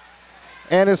Paramaniac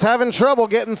and is having trouble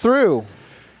getting through.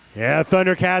 Yeah,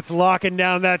 ThunderCatz locking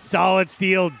down that solid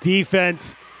steel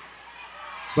defense.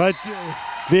 But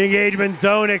the engagement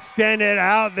zone extended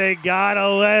out. They gotta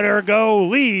let her go.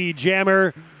 Lead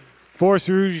jammer, Force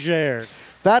Rouge.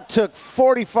 That took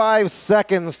 45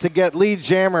 seconds to get lead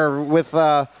jammer with,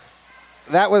 that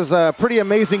was a pretty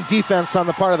amazing defense on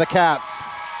the part of the Cats.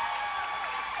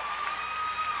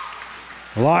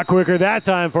 A lot quicker that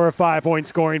time for a 5-point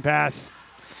scoring pass.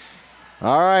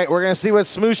 All right, we're going to see what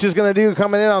Smoosh is going to do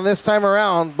coming in on this time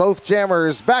around. Both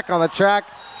jammers back on the track.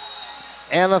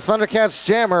 And the ThunderCatz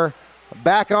jammer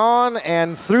back on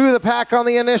and through the pack on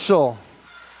the initial.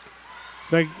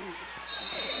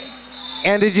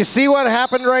 And did you see what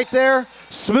happened right there?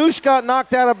 Smoosh got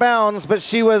knocked out of bounds, but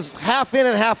she was half in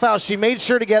and half out. She made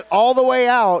sure to get all the way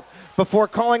out before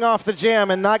calling off the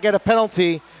jam and not get a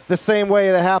penalty the same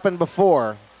way that happened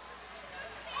before.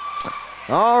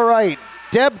 All right.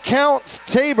 Deb Counts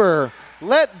Tabor,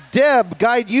 let Deb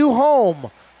guide you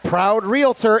home. Proud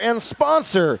realtor and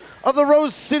sponsor of the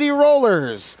Rose City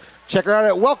Rollers. Check her out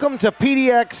at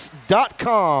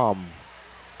welcometopdx.com.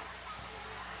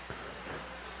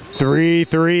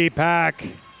 3-3 pack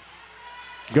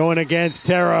going against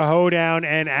Tara Hoedown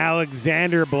and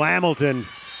Alexander Blamilton.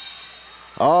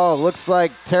 Oh, looks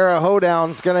like Tara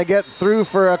Hoedown's going to get through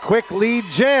for a quick lead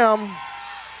jam.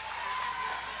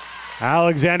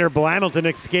 Alexander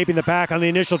Blamilton escaping the pack on the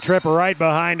initial trip right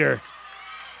behind her.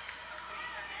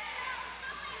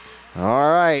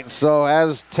 All right, so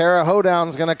as Tara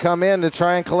Hoedown's going to come in to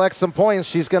try and collect some points,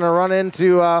 she's going to run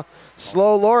into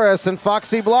Slow Loris and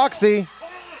Foxy Bloxy.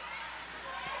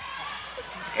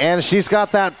 And she's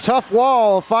got that tough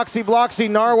wall, Foxy Bloxy,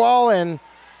 Narwhal,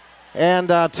 and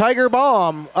Tiger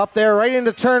Bomb up there right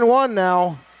into turn 1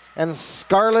 now. And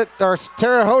Tara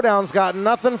Hoedown's got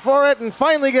nothing for it and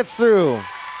finally gets through.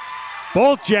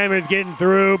 Both jammers getting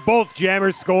through, both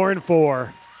jammers scoring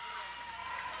 4.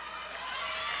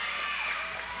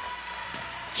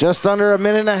 Just under a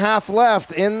minute and a half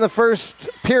left in the first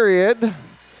period,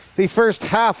 the first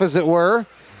half as it were.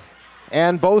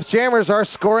 And both jammers are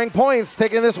scoring points,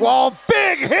 taking this wall.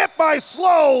 Big hit by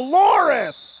Slow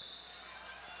Loris.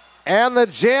 And the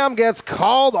jam gets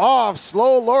called off.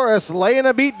 Slow Loris laying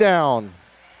a beat down.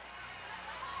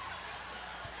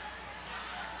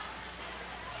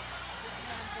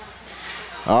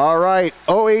 All right,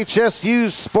 OHSU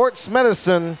Sports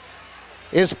Medicine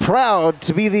is proud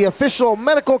to be the official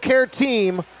medical care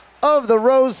team of the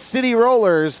Rose City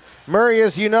Rollers. Murray,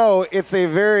 as you know, it's a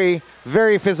very,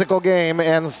 very physical game,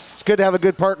 and it's good to have a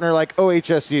good partner like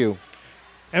OHSU.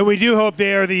 And we do hope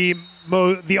they are the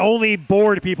only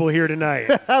bored people here tonight.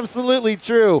 Absolutely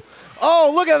true.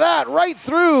 Oh, look at that. Right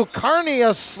through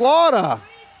Carnea Slaughter.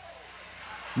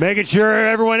 Making sure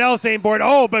everyone else ain't bored.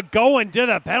 Oh, but going to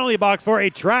the penalty box for a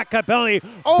track cut penalty.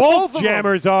 Oh, both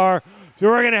jammers are. So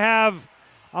we're going to have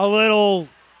a little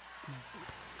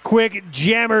quick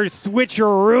jammer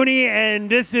switcheroony, and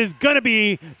this is going to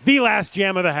be the last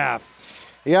jam of the half.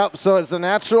 Yep, so it's a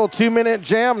natural 2-minute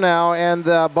jam now, and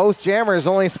both jammers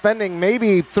only spending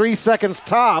maybe 3 seconds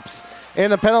tops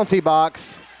in the penalty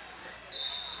box.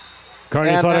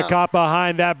 Carney Slaughter caught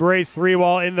behind that brace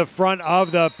 3-wall in the front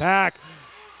of the pack.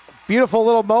 Beautiful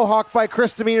little mohawk by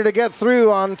Christamina to get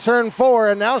through on turn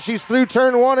 4, and now she's through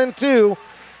turn 1 and 2,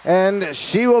 and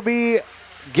she will be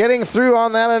getting through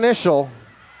on that initial.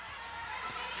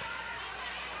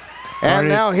 And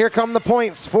now here come the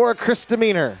points for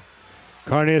Christamina.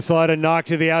 Carnea Slaughter knocked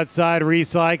to the outside,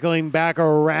 recycling back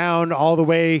around all the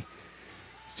way.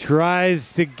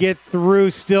 Tries to get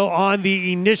through, still on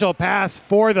the initial pass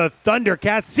for the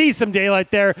ThunderCatz. See some daylight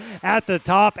there at the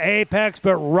top apex,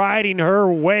 but riding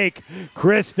her wake,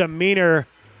 Christamina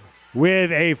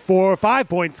with a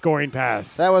 5-point scoring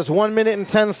pass. That was 1 minute and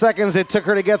 10 seconds it took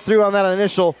her to get through on that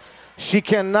initial. She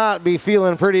cannot be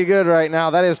feeling pretty good right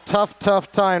now. That is tough,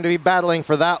 tough time to be battling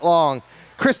for that long.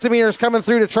 Christamina is coming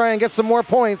through to try and get some more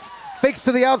points. Fakes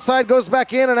to the outside, goes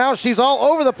back in and out. She's all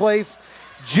over the place.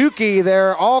 Juki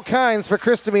there, all kinds for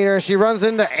Christamina, and she runs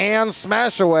into Ann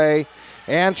Smashaway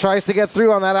and tries to get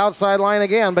through on that outside line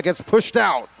again, but gets pushed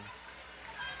out.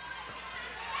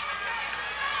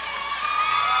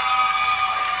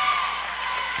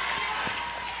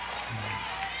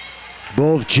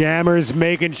 Both jammers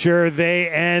making sure they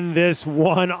end this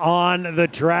one on the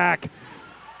track.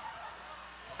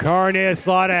 Carnea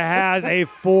Slaughter has a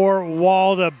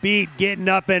 4-wall to beat, getting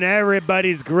up in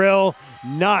everybody's grill.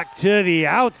 Knocked to the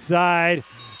outside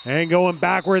and going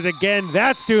backwards again.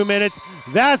 That's 2 minutes.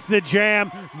 That's the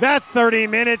jam. That's 30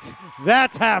 minutes.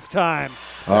 That's halftime.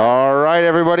 All right,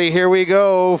 everybody, here we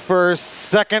go for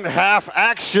second half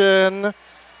action.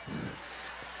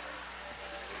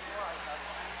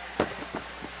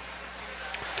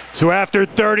 So after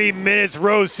 30 minutes,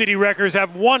 Rose City Wreckers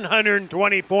have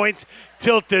 120 points.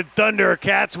 Tilted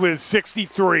ThunderCatz with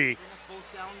 63.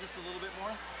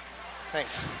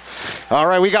 Thanks. All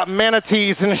right, we got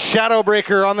Manatees and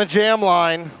Shadowbreaker on the jam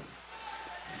line.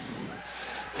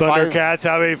 ThunderCatz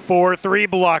have a 4-3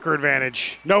 blocker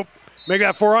advantage. Nope, make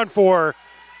that 4-on-4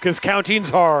 because counting's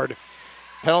hard.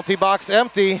 Penalty box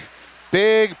empty.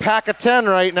 Big pack of 10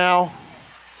 right now.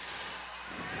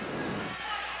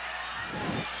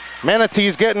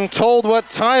 Manatee's getting told what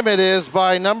time it is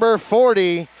by number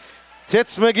 40,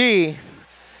 Tits McGee.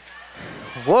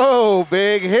 Whoa,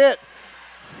 big hit.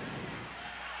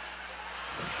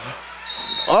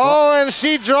 Oh, and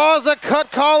she draws a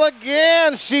cut call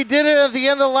again. She did it at the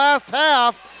end of last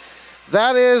half.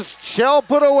 That is Shell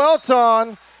put a welt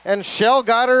on, and Shell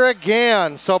got her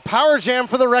again. So power jam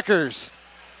for the Wreckers.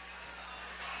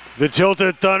 The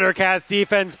Tilted ThunderCatz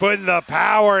defense putting the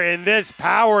power in this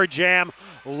power jam,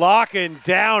 locking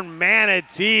down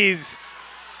Manatees.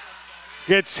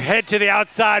 Gets hit to the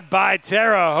outside by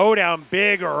Terra Hoedown.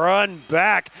 Big run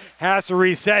back. Has to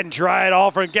reset and try it all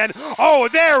from again. Oh,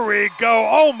 there we go.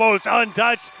 Almost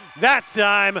untouched that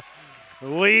time.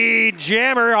 Lead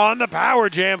jammer on the power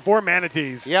jam for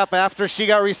Manatees. Yep, after she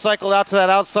got recycled out to that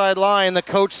outside line, the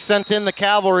coach sent in the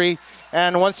cavalry.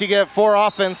 And once you get 4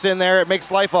 offense in there, it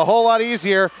makes life a whole lot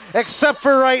easier, except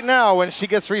for right now when she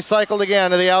gets recycled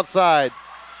again to the outside.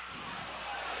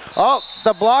 Oh,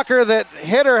 the blocker that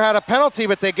hit her had a penalty,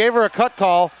 but they gave her a cut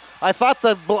call. I thought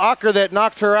the blocker that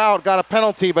knocked her out got a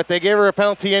penalty, but they gave her a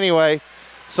penalty anyway.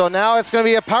 So now it's going to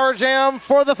be a power jam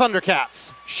for the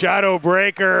ThunderCatz.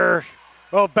 Shadowbreaker,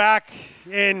 well, back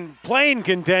in plane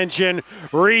contention,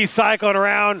 recycling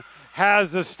around,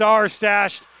 has the star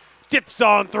stashed, dips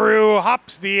on through,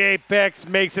 hops the apex,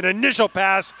 makes an initial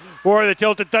pass for the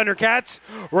Tilted ThunderCatz.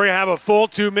 We're going to have a full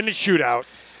 2-minute shootout.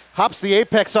 Hops the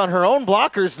apex on her own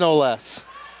blockers, no less.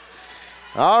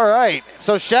 All right,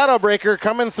 so Shadowbreaker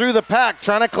coming through the pack,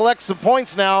 trying to collect some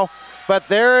points now, but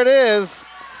there it is.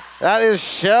 That is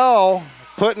Shell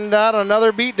putting down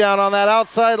another beatdown on that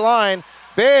outside line.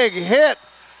 Big hit.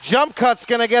 Jump cut's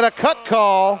gonna get a cut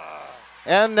call.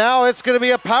 And now it's gonna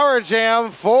be a power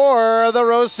jam for the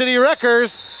Rose City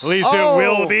Wreckers. At least it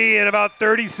will be in about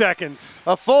 30 seconds.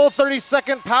 A full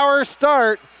 30-second power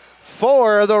start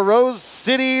for the Rose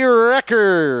City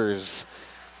Wreckers.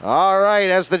 All right,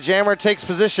 as the Jammer takes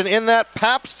position in that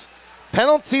Pabst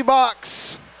penalty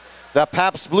box. The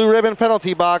Pabst Blue Ribbon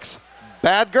penalty box.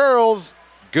 Bad girls,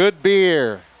 good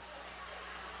beer.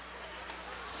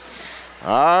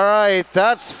 All right,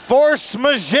 that's Force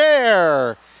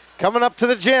Majeure coming up to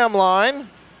the jam line.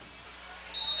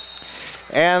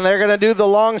 And they're going to do the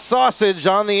long sausage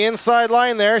on the inside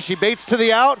line there. She baits to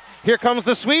the out. Here comes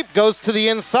the sweep, goes to the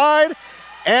inside.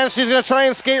 And she's going to try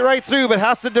and skate right through, but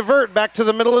has to divert back to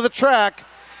the middle of the track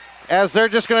as they're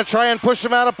just going to try and push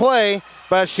him out of play.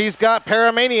 But she's got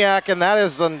Paramaniac, and that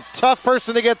is a tough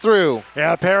person to get through.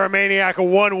 Yeah, Paramaniac, a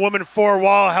one-woman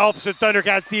four-wall, helps the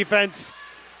ThunderCatz defense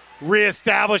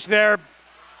reestablish there.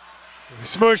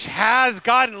 Smoosh has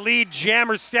gotten lead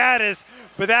jammer status,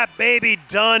 but that baby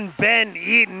done been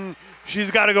eaten.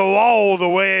 She's got to go all the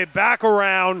way back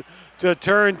around to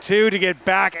turn 2 to get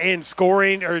back in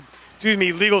scoring, or excuse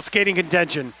me, legal skating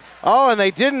contention. Oh, and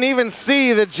they didn't even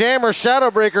see the jammer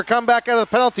Shadowbreaker come back out of the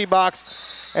penalty box,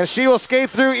 and she will skate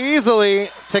through easily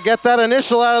to get that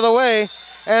initial out of the way,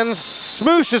 and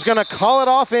Smoosh is going to call it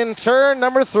off in turn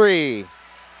number 3.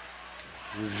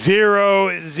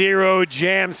 0-0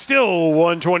 jam, still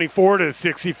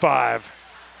 124-65.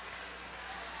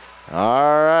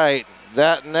 All right,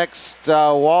 that next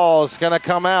wall is going to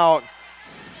come out.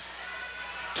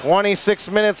 26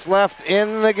 minutes left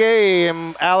in the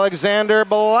game. Alexander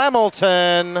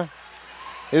Blamilton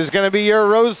is going to be your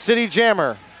Rose City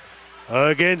Jammer.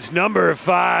 Against number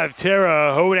 5,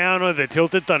 Tara Hoedown of the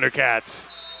Tilted ThunderCatz.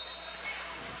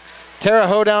 Tara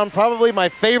Hoedown, probably my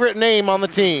favorite name on the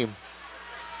team.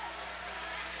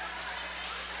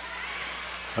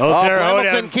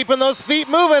 Blamilton keeping those feet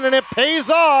moving, and it pays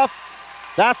off.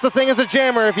 That's the thing as a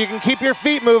jammer. If you can keep your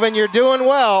feet moving, you're doing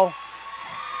well.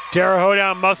 Tara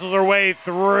Hoedown muscles her way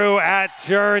through at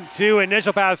turn 2.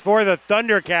 Initial pass for the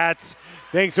ThunderCatz.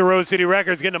 Thanks to Rose City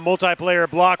Records getting a multiplayer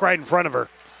block right in front of her.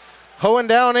 Hoeing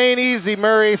down ain't easy,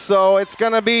 Murray, so it's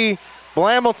going to be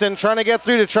Blamilton trying to get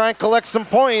through to try and collect some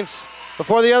points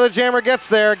before the other jammer gets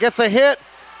there. Gets a hit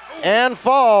and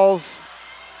falls.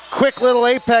 Quick little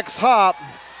apex hop.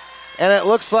 And it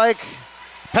looks like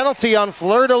penalty on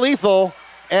Fleur de Lethal,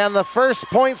 and the first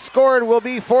point scored will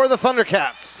be for the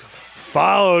ThunderCatz.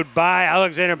 Followed by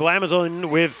Alexander Blamilton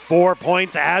with 4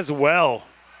 points as well.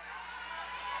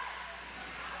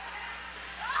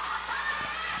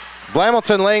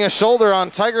 Blamilton laying a shoulder on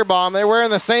Tiger Bomb. They're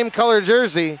wearing the same color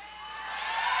jersey.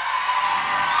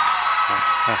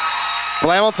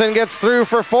 Blamilton gets through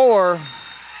for 4.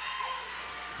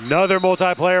 Another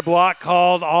multiplayer block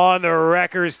called on the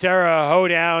Wreckers. Tara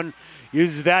Hoedown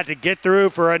uses that to get through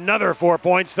for another 4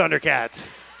 points,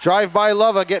 ThunderCatz. Drive-by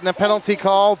Lova getting a penalty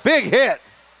call. Big hit.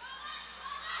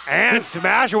 And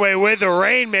smash away with the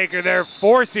Rainmaker. They're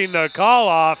forcing the call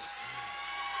off.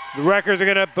 The Wreckers are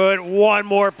going to put 1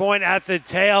 more point at the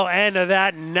tail end of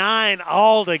that, 9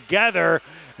 altogether.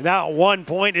 And that 1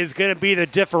 point is going to be the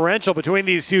differential between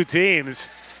these two teams.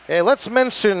 Hey, let's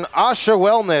mention Asha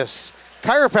Wellness.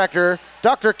 Chiropractor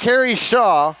Dr. Carrie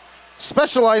Shaw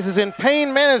specializes in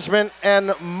pain management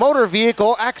and motor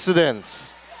vehicle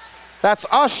accidents. That's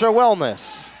Asha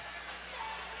Wellness.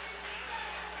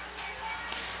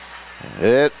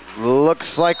 It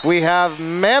looks like we have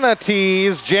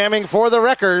Manatees jamming for the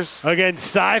Wreckers. Against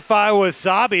Sci-Fi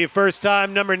Wasabi, first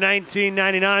time number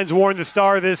 1999's worn the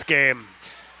star of this game.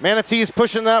 Manatees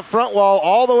pushing that front wall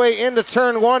all the way into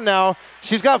turn 1 now.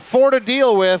 She's got 4 to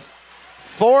deal with.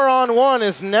 4-on-1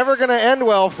 is never going to end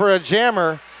well for a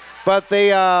jammer, but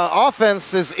the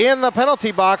offense is in the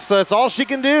penalty box, so it's all she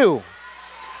can do.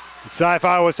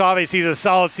 Sci-Fi Wasabi sees a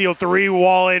solid steel 3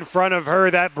 wall in front of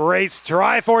her. That brace,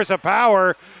 Triforce of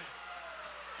Power.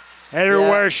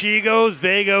 Everywhere she goes,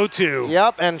 they go too.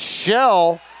 Yep, and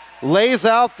Shell lays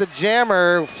out the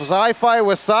jammer, Sci-Fi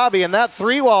Wasabi, and that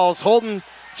 3 wall is holding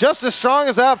just as strong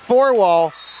as that 4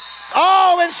 wall.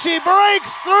 Oh, and she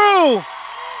breaks through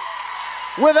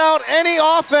without any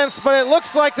offense, but it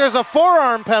looks like there's a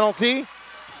forearm penalty.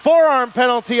 Forearm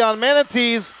penalty on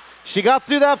Manatees. She got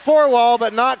through that 4 wall,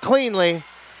 but not cleanly.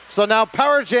 So now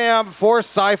power jam for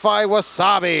Sci-Fi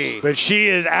Wasabi. But she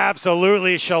is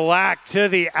absolutely shellacked to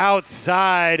the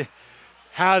outside.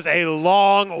 Has a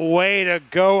long way to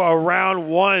go around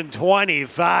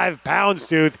 125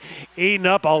 Poundstooth, eating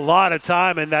up a lot of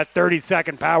time in that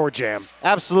 30-second power jam.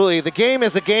 Absolutely. The game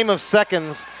is a game of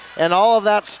seconds, and all of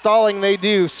that stalling they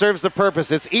do serves the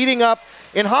purpose. It's eating up.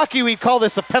 In hockey, we call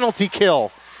this a penalty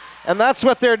kill, and that's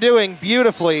what they're doing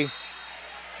beautifully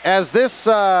as this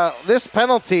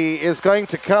penalty is going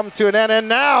to come to an end. And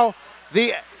now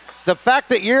the fact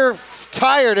that you're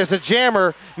tired as a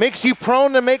jammer makes you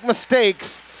prone to make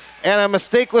mistakes. and a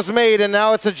mistake was made, and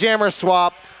now it's a jammer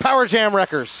swap. Power jam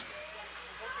wreckers.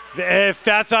 If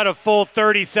that's not a full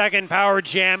 30-second power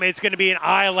jam, it's going to be an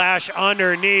eyelash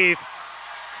underneath.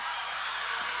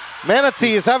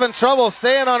 Manatee is having trouble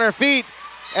staying on her feet,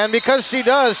 and because she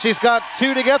does, she's got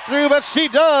 2 to get through, but she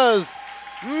does.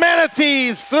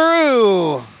 Manatee's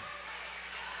through.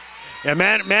 Yeah,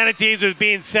 Manatees was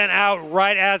being sent out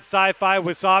right as Sci-Fi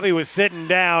Wasabi was sitting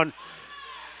down.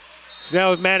 So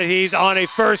now Manatees on a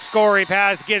first scoring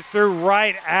pass, gets through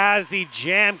right as the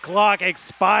jam clock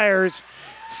expires.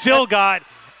 Still got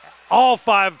all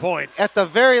 5 points. At the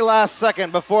very last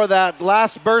second before that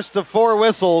last burst of 4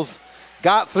 whistles,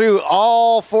 got through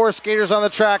all 4 skaters on the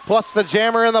track, plus the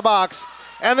jammer in the box.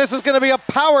 And this is going to be a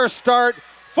power start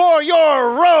for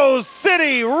your Rose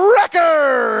City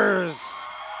Wreckers.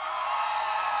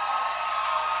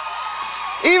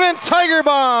 Even Tiger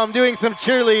Bomb doing some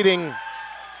cheerleading.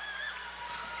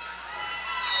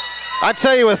 I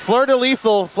tell you, with Fleur de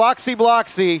Lethal, Floxy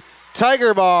Bloxy,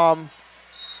 Tiger Bomb,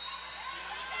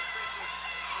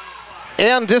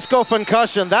 and Disco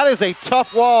Concussion, that is a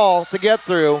tough wall to get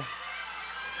through.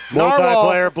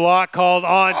 Multiplayer block called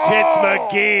on Tits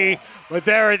McGee, but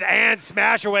there is Ann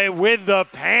Smashaway with the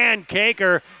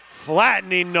pancaker,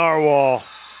 flattening Narwhal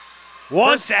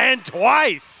once and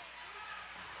twice.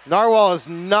 Narwhal is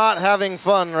not having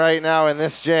fun right now in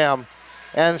this jam,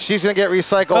 and she's going to get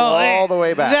recycled all the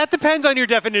way back. That depends on your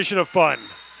definition of fun.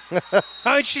 I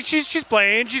mean, she's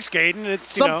playing, she's skating. It's,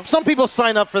 some people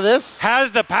sign up for this.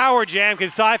 Has the power jam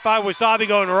because Sci-Fi Wasabi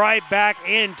going right back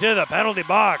into the penalty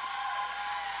box.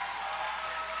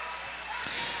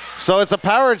 So it's a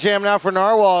power jam now for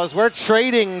Narwhal as we're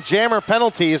trading jammer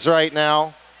penalties right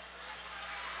now.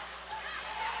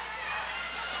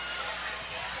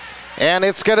 And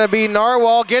it's going to be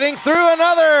Narwhal getting through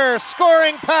another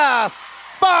scoring pass.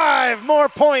 5 more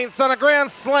points on a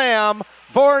grand slam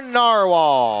for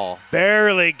Narwhal.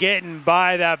 Barely getting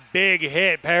by that big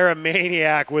hit.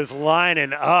 Paramaniac was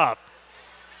lining up.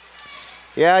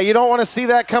 Yeah, you don't want to see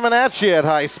that coming at you at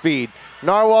high speed.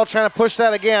 Narwhal trying to push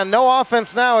that again. No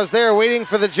offense now as they're waiting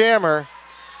for the jammer.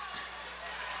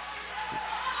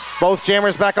 Both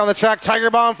jammers back on the track.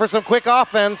 Tiger Bomb for some quick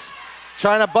offense.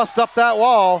 Trying to bust up that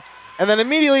wall. And then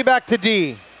immediately back to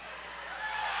D.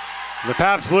 The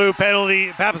Pabst Blue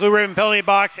Ribbon penalty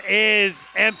box is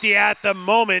empty at the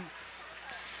moment.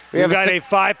 We've got a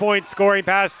 5-point scoring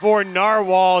pass for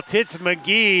Narwhal. Tits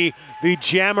McGee, the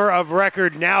jammer of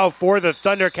record now for the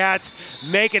ThunderCatz,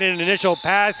 making an initial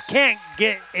pass. Can't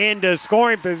get into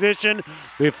scoring position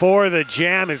before the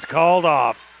jam is called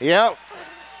off. Yep.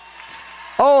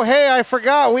 Oh, hey, I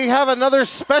forgot. We have another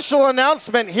special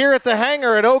announcement here at the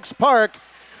hangar at Oaks Park.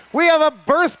 We have a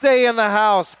birthday in the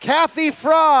house, Kathy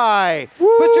Fry.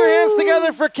 Woo! Put your hands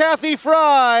together for Kathy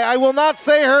Fry. I will not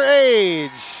say her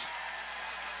age.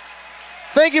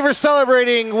 Thank you for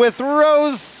celebrating with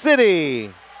Rose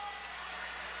City.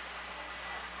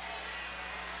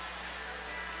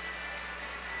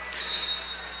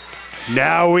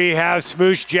 Now we have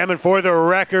Smoosh jamming for the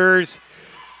Wreckers.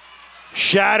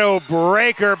 Shadow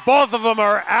Breaker, both of them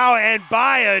are out, and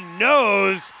by a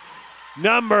nose.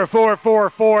 Number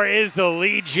 444 is the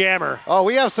lead jammer. Oh,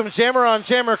 we have some jammer on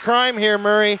jammer crime here,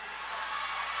 Murray.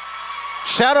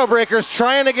 Shadowbreaker's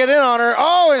trying to get in on her.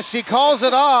 Oh, and she calls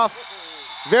it off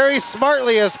very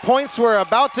smartly as points were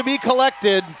about to be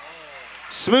collected.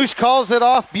 Smoosh calls it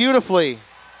off beautifully.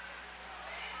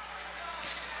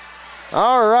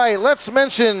 All right, let's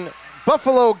mention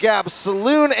Buffalo Gap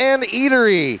Saloon and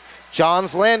Eatery.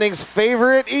 John's Landing's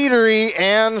favorite eatery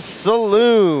and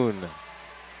saloon.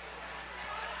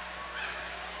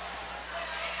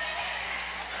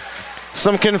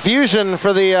 Some confusion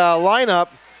for the lineup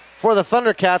for the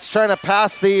ThunderCatz, trying to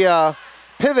pass the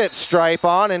pivot stripe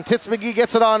on, and Tits McGee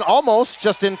gets it on almost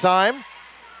just in time.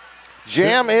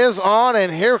 Jam is on,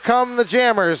 and here come the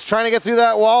jammers trying to get through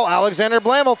that wall. Alexander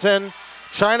Blamilton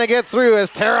trying to get through as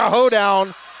Tara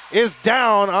Hoedown is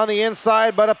down on the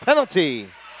inside, but a penalty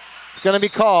is going to be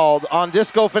called on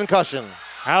Disco Concussion.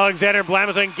 Alexander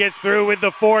Blamilton gets through with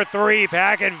the 4-3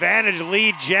 pack advantage,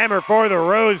 lead jammer for the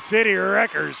Rose City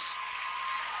Wreckers.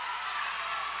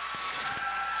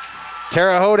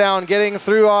 Tara Hoedown getting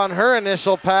through on her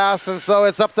initial pass, and so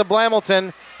it's up to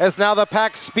Blamilton as now the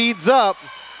pack speeds up.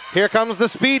 Here comes the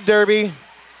speed derby.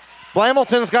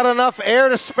 Blamilton's got enough air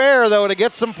to spare, though, to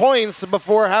get some points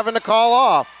before having to call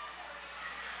off.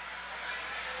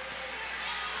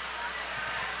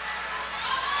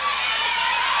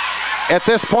 At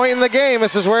this point in the game,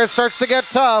 this is where it starts to get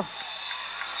tough.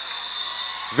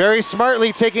 Very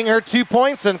smartly taking her 2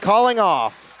 points and calling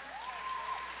off.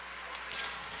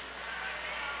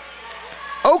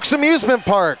 Oaks Amusement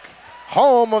Park,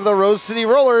 home of the Rose City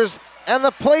Rollers and the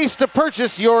place to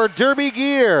purchase your Derby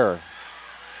gear.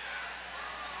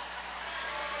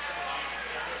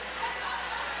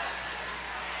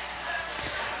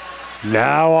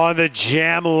 Now on the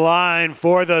jam line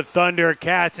for the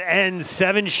ThunderCatz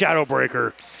N7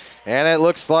 Shadowbreaker. And it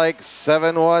looks like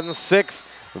 716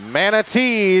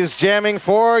 Manatees jamming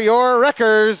for your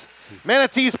Wreckers.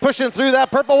 Manatees pushing through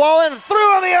that purple wall and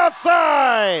through on the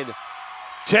outside.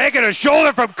 Taking a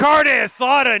shoulder from Carne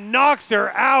Estrada, knocks her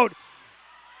out.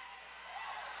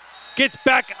 Gets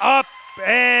back up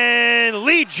and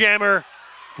lead jammer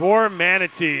for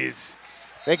Manatees.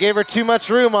 They gave her too much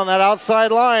room on that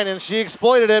outside line and she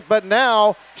exploited it, but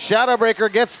now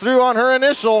Shadowbreaker gets through on her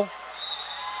initial.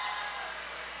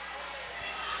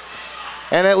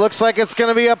 And it looks like it's going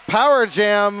to be a power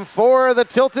jam for the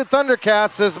Tilted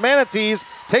ThunderCatz as Manatees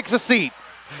takes a seat.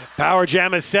 Power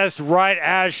jam assessed right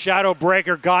as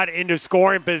Shadowbreaker got into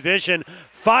scoring position.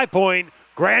 5-point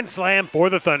grand slam for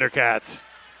the ThunderCatz.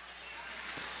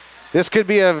 This could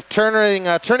be a turning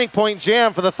point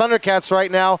jam for the ThunderCatz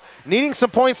right now, needing some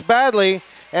points badly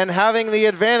and having the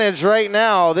advantage right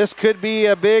now. This could be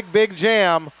a big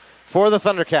jam for the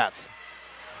ThunderCatz.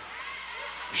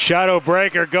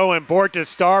 Shadowbreaker going port to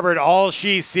starboard. All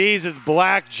she sees is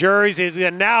black jerseys,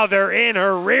 and now they're in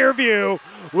her rear view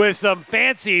with some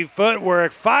fancy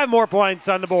footwork. 5 more points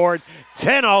on the board,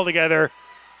 10 altogether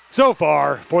so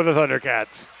far for the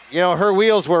ThunderCatz. You know, her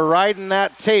wheels were riding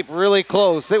that tape really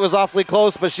close. It was awfully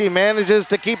close, but she manages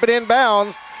to keep it in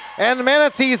bounds. And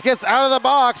Manatees gets out of the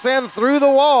box and through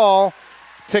the wall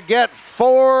to get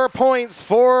 4 points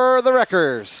for the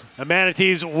Wreckers.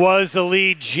 Manatees was the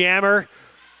lead jammer,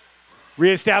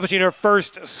 reestablishing her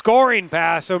first scoring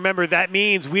pass. So remember, that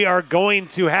means we are going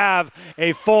to have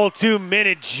a full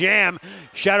 2-minute jam.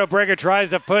 Shadowbreaker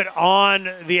tries to put on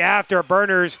the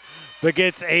afterburners, but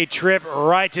gets a trip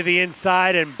right to the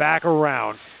inside and back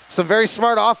around. Some very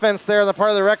smart offense there on the part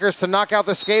of the Wreckers to knock out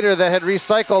the skater that had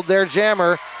recycled their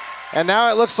jammer. And now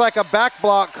it looks like a back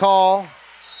block call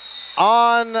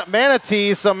on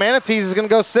Manatees. So Manatees is going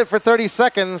to go sit for 30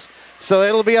 seconds. So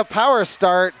it'll be a power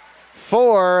start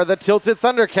for the Tilted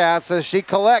ThunderCatz as she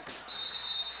collects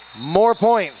more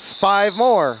points, 5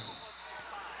 more.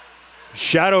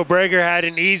 Shadowbreaker had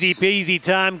an easy peasy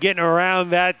time getting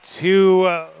around that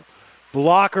 2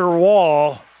 blocker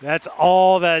wall. That's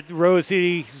all that Rose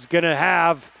City's gonna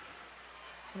have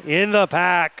in the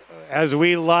pack as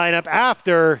we line up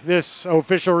after this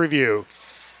official review.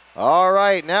 All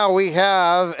right, now we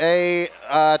have a,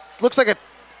 looks like an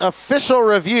official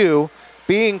review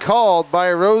being called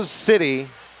by Rose City.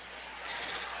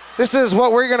 This is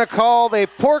what we're gonna call the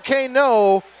Por Que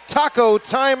No Taco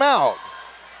Timeout.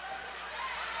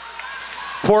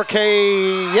 Por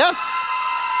Que yes,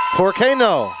 Por Que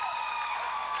No.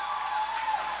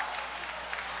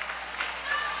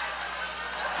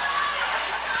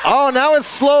 Oh, now it's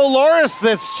Slow Loris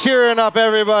that's cheering up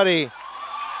everybody.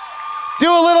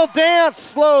 Do a little dance,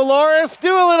 Slow Loris.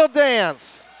 Do a little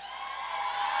dance.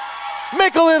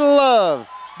 Make a little love.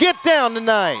 Get down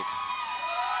tonight.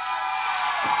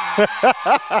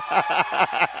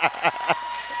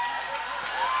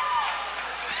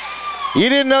 You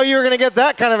didn't know you were going to get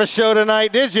that kind of a show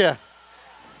tonight, did you?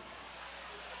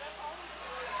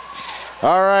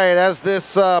 All right, as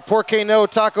this Por Que No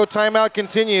Taco Timeout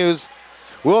continues,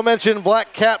 we'll mention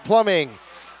Black Cat Plumbing,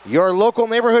 your local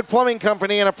neighborhood plumbing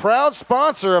company and a proud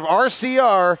sponsor of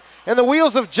RCR and the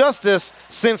Wheels of Justice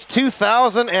since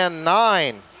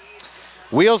 2009.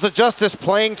 Wheels of Justice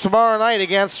playing tomorrow night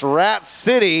against Rat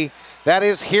City. That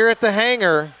is here at the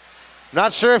hangar.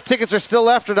 Not sure if tickets are still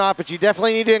left or not, but you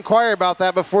definitely need to inquire about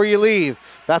that before you leave.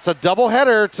 That's a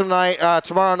doubleheader tonight,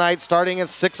 tomorrow night starting at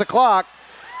 6 o'clock.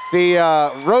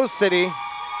 The Rose City.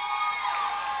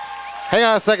 Hang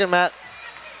on a second, Matt.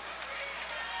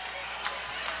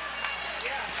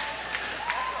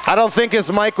 I don't think his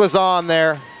mic was on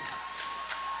there.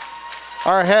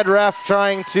 Our head ref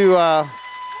trying to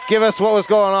give us what was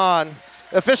going on.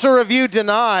 Official review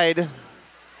denied.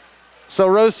 So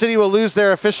Rose City will lose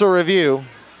their official review.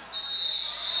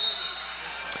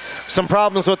 Some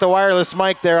problems with the wireless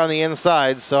mic there on the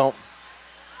inside, so.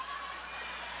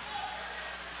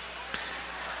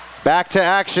 Back to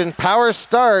action, power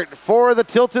start for the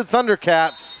Tilted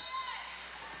ThunderCatz.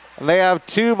 And they have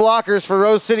 2 blockers for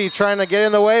Rose City trying to get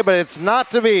in the way, but it's not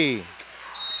to be.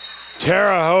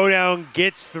 Tara Hoedown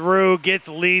gets through, gets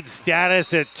lead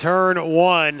status at turn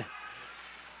 1.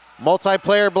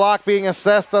 Multiplayer block being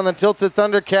assessed on the Tilted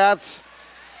ThunderCatz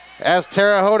as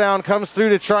Tara Hoedown comes through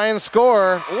to try and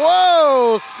score.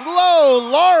 Whoa, Slow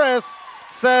Loris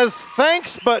says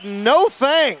thanks, but no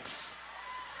thanks.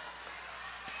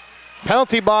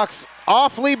 Penalty box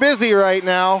awfully busy right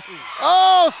now.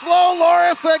 Oh, slow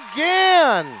Loris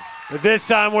again. But this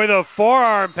time with a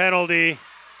forearm penalty.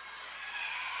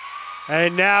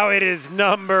 And now it is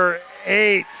number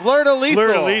 8. Fleur de lethal.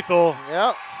 Fleur de lethal.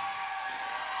 Yep.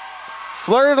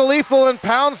 Fleur de lethal and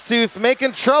Poundstooth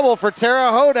making trouble for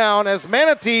Tara Hoedown as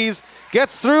Manatees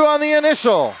gets through on the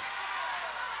initial.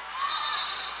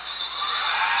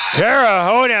 Tara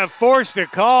Hoedown forced a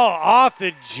call off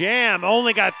the jam.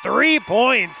 Only got 3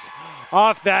 points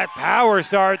off that power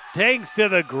start thanks to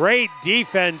the great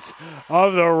defense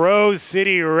of the Rose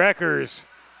City Wreckers.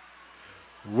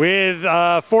 With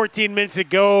 14 minutes to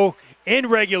go in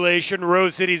regulation,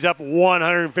 Rose City's up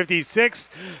 156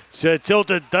 to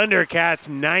Tilted ThunderCatz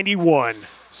 91.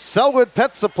 Selwood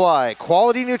Pet Supply,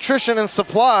 quality nutrition and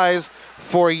supplies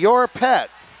for your pet.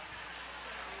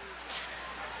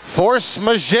 Force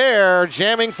Majeure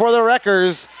jamming for the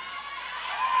Wreckers.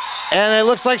 And it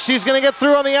looks like she's going to get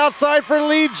through on the outside for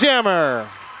lead jammer.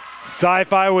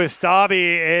 Sci-Fi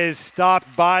Wasabi is stopped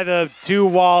by the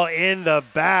 2-wall in the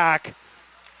back.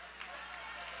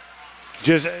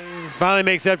 Just finally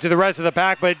makes it up to the rest of the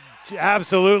pack, but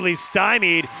absolutely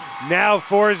stymied. Now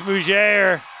Force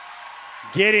Majeure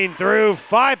getting through.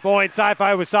 5 points.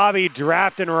 Sci-Fi Wasabi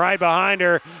drafting right behind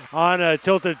her on a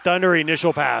Tilted Thunder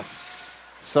initial pass.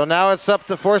 So now it's up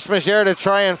to Force Majeure to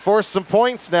try and force some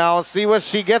points now and see what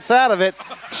she gets out of it.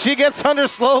 She gets under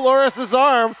Slow Loris's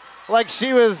arm like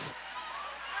she was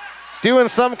doing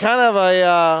some kind of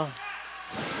a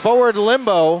forward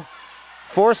limbo.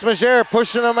 Force Majeure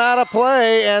pushing them out of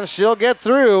play, and she'll get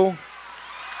through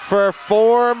for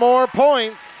 4 more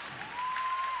points.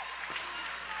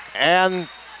 And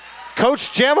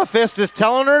Coach Jamafist is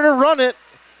telling her to run it.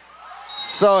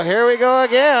 So here we go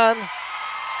again.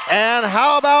 And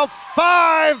how about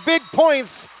 5 big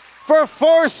points for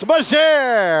Force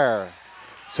Majeure?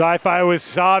 Sci-Fi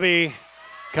Wasabi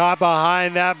caught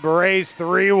behind that brace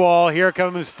 3-wall. Here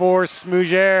comes Force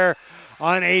Majeure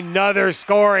on another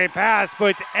scoring pass.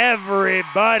 Puts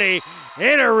everybody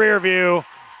in a rear view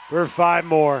for 5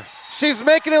 more. She's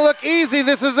making it look easy.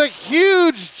 This is a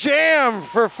huge jam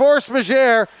for Force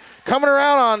Majeure. Coming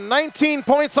around on 19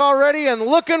 points already and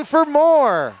looking for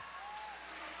more.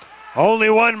 Only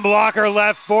 1 blocker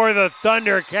left for the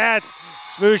ThunderCatz.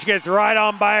 Smoosh gets right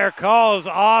on by her calls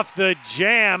off the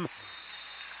jam.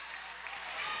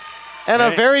 And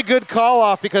a very good call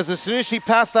off, because as soon as she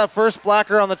passed that first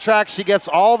blocker on the track, she gets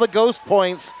all the ghost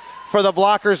points for the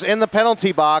blockers in the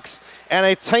penalty box, and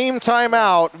a team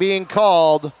timeout being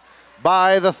called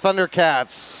by the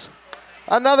ThunderCatz.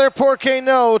 Another Porque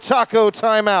No taco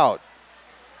timeout.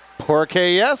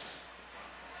 Porque yes,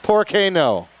 Porque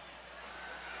no.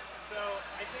 So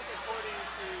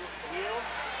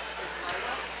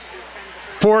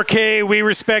 4K, we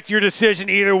respect your decision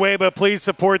either way, but please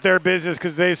support their business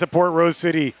because they support Rose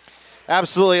City.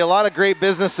 Absolutely. A lot of great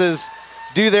businesses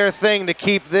do their thing to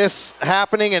keep this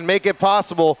happening and make it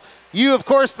possible. You, of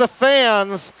course, the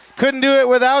fans, couldn't do it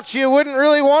without you, wouldn't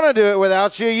really want to do it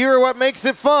without you. You're what makes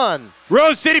it fun.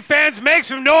 Rose City fans, make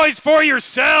some noise for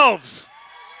yourselves.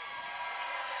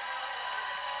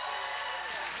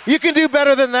 You can do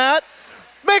better than that.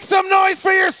 Make some noise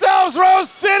for yourselves, Rose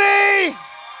City!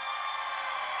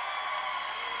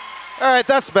 All right,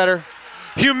 that's better.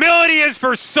 Humility is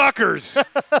for suckers.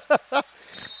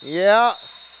 Yeah.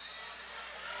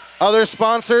 Other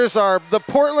sponsors are the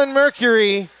Portland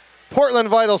Mercury, Portland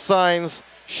Vital Signs,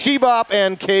 Shebop,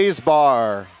 and K's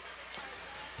Bar.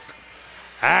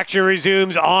 Action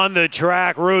resumes on the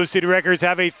track. Rose City Wreckers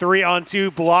have a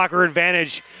 3-on-2 blocker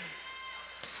advantage.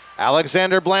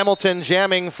 Alexander Blamilton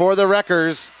jamming for the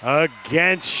Wreckers.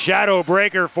 Against Shadow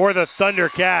Breaker for the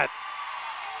ThunderCatz.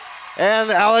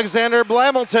 And Alexander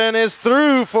Blamilton is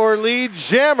through for lead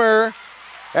jammer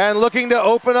and looking to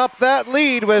open up that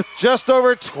lead with just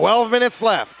over 12 minutes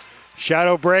left.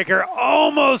 Shadow Breaker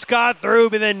almost got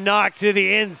through, but then knocked to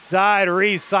the inside,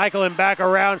 recycling back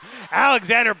around.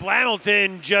 Alexander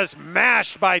Blamilton just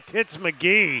mashed by Tits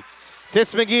McGee.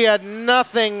 Tits McGee had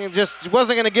nothing, just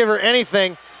wasn't going to give her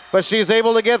anything, but she's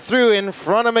able to get through in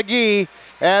front of McGee,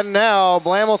 and now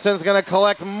Blamilton's going to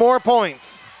collect more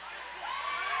points.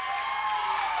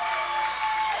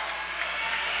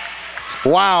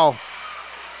 Wow.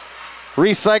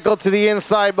 Recycled to the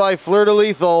inside by Fleur de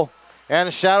Lethal, and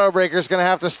Shadowbreaker's going to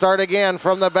have to start again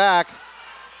from the back.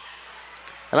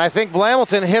 And I think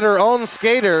Blamilton hit her own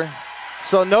skater,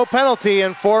 so no penalty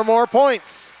and 4 more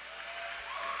points.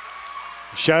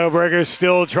 Shadowbreaker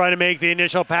still trying to make the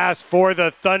initial pass for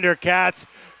the ThunderCatz.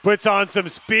 Puts on some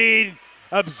speed,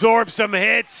 absorbs some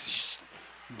hits,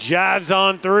 Jives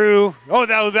on through. Oh,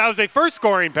 that was a first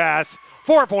scoring pass.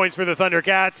 4 points for the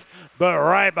ThunderCatz, but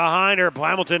right behind her,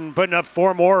 Blamilton putting up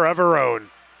 4 more of her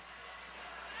own.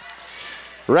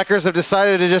 Wreckers have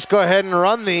decided to just go ahead and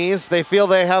run these. They feel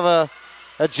they have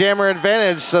a jammer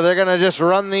advantage, so they're going to just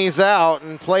run these out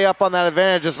and play up on that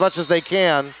advantage as much as they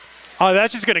can. Oh,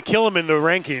 that's just going to kill them in the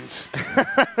rankings.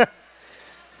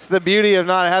 It's the beauty of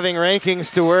not having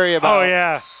rankings to worry about. Oh,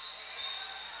 yeah.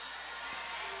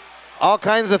 All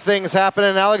kinds of things happen,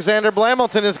 and Alexander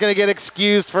Blamilton is going to get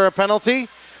excused for a penalty.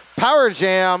 Power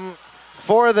jam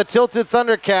for the Tilted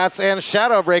ThunderCatz and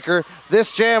Shadowbreaker.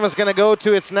 This jam is going to go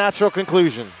to its natural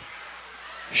conclusion.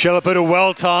 Shellaputta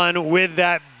Welton with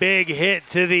that big hit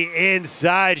to the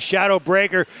inside.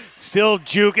 Shadowbreaker still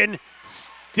juking,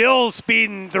 still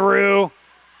speeding through,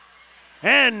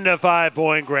 and a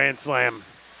 5-point grand slam.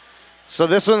 So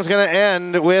this one's going to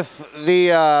end with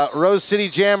the Rose City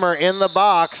Jammer in the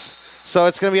box. So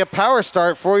it's going to be a power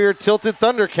start for your Tilted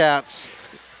ThunderCatz.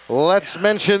 Let's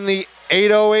mention the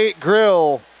 808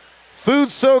 Grill. Food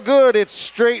so good, it's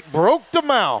straight broke the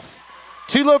mouth.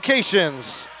 2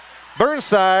 locations,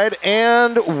 Burnside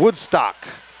and Woodstock.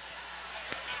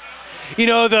 You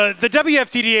know, the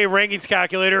WFTDA rankings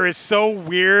calculator is so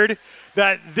weird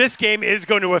that this game is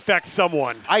going to affect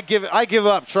someone. I give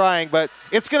up trying, but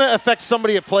it's going to affect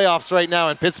somebody at playoffs right now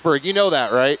in Pittsburgh. You know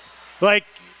that, right? Like,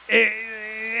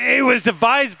 it was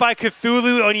devised by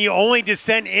Cthulhu, and you only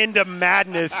descend into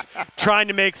madness trying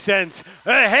to make sense.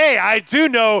 Hey, I do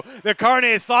know the Carne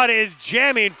Asada is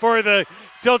jamming for the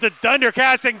Tilted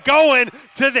ThunderCatz and going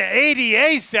to the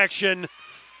ADA section.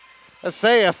 Let's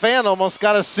say a fan almost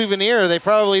got a souvenir they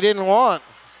probably didn't want.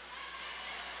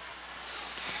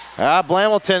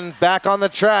 Blamilton back on the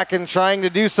track and trying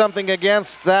to do something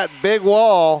against that big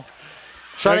wall.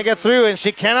 Trying to get through, and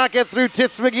she cannot get through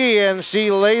Tits McGee, and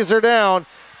she lays her down.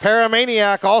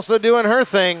 Paramaniac also doing her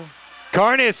thing.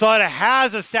 Carne Asada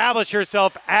has established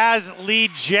herself as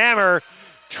lead jammer,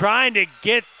 trying to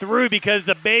get through because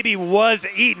the baby was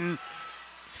eaten.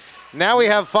 Now we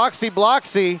have Foxy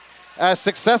Bloxy, a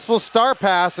successful star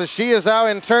pass as she is out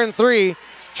in turn 3,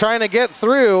 trying to get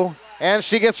through, and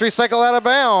she gets recycled out of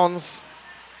bounds.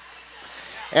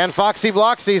 And Foxy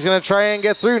Bloxy is going to try and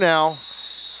get through now.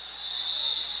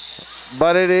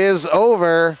 But it is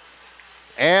over.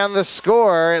 And the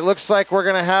score, it looks like we're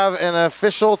going to have an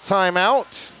official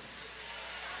timeout.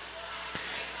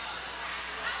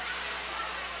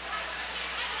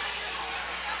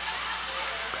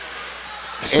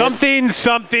 Something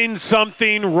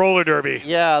roller derby.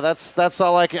 Yeah, that's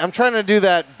all I can. I'm trying to do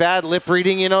that bad lip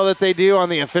reading, you know, that they do on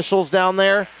the officials down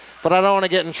there, but I don't want to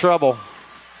get in trouble.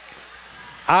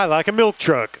 I like a milk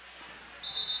truck.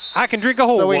 I can drink a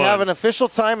whole one. So we have an official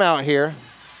timeout here.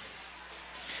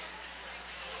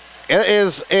 It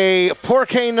is a Por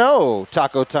Que No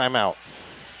taco timeout.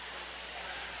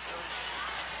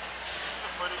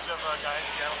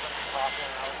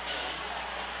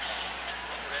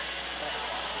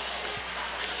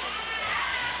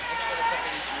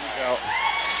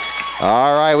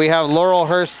 All right, we have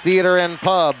Laurelhurst Theater and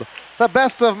Pub, the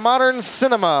best of modern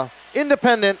cinema,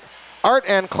 independent art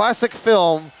and classic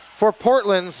film for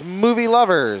Portland's movie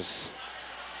lovers.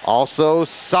 Also,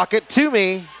 Sock It To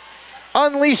Me.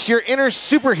 Unleash your inner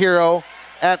superhero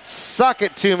at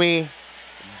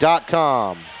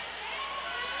SockItToMe.com.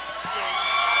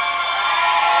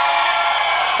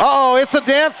 Uh-oh, it's a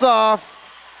dance-off.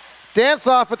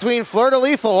 Dance-off between Fleur de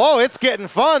Lethal. Oh, it's getting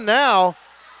fun now.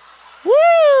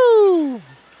 Woo!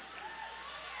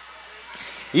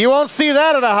 You won't see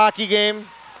that at a hockey game.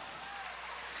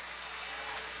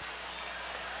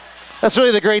 That's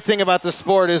really the great thing about the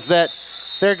sport is that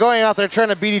they're going out there trying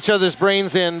to beat each other's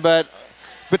brains in, but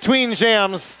between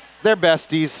jams, they're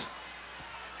besties.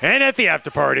 And at the after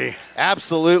party.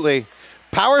 Absolutely.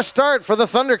 Power start for the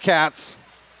ThunderCatz.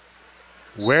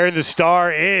 Where the star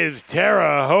is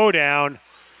Tara Hoedown.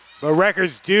 But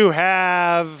Wreckers do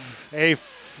have a,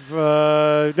 it's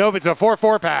a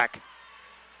 4-4 pack.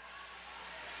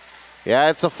 Yeah,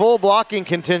 it's a full blocking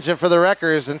contingent for the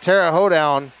Wreckers, and Tara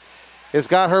Hoedown has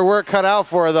got her work cut out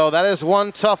for her, though. That is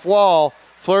one tough wall.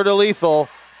 Fleur de Lethal,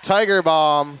 Tiger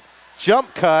Bomb,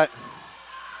 jump cut,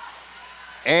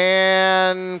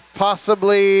 and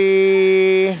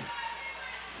possibly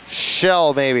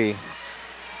shell, maybe.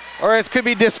 Or it could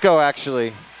be disco,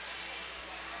 actually.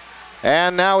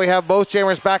 And now we have both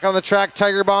jammers back on the track.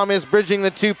 Tiger Bomb is bridging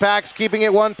the 2 packs, keeping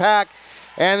it 1 pack,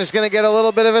 and is going to get a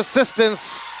little bit of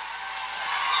assistance.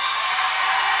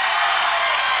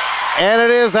 And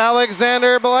it is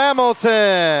Alexander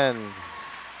Blamilton.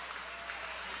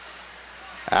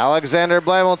 Alexander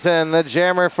Blamilton, the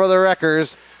jammer for the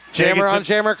Wreckers, Jammer on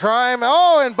jammer crime.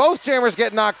 Oh, and both jammers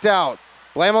get knocked out.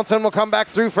 Blamilton will come back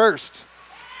through first.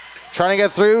 Trying to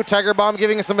get through. Tiger Bomb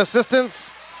giving some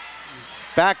assistance.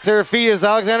 Back to her feet is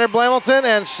Alexander Blamilton,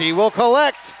 and she will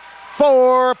collect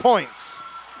 4 points.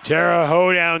 Tara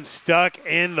Hoedown stuck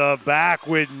in the back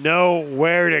with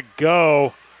nowhere to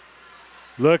go.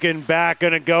 Looking back,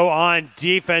 going to go on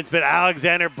defense, but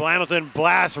Alexander Blamilton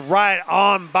blasts right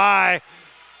on by.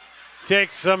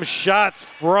 Takes some shots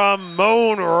from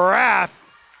Moan Wrath.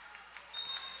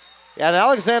 Yeah, and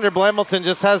Alexander Blamilton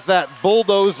just has that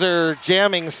bulldozer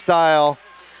jamming style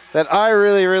that I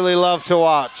really, really love to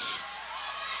watch.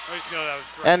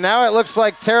 And now it looks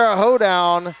like Tara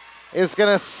Hoedown is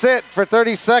going to sit for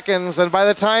 30 seconds, and by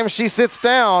the time she sits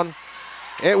down,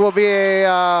 it will be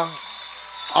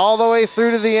all the way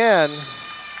through to the end.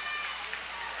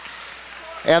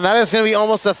 And that is going to be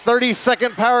almost a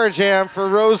 30-second power jam for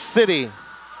Rose City.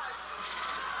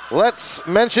 Let's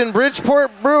mention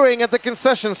Bridgeport Brewing at the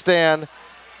concession stand.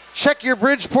 Check your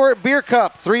Bridgeport beer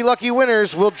cup. 3 lucky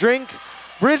winners will drink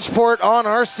Bridgeport on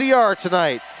RCR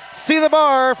tonight. See the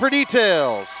bar for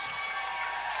details.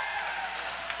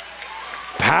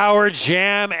 Power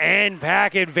jam and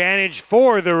pack advantage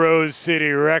for the Rose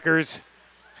City Wreckers.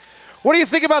 What do you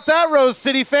think about that, Rose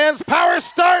City fans? Power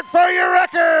start for your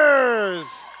Wreckers.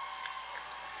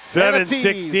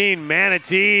 7-16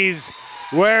 Manatees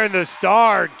wearing the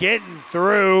star, getting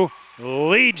through.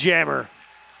 Lead jammer.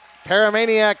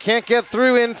 Paramaniac can't get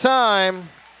through in time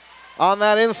on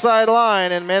that inside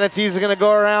line, and Manatees are going to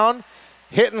go around.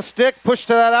 Hit and stick, push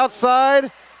to that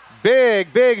outside.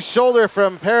 Big, big shoulder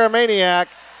from Paramaniac.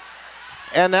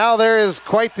 And now there is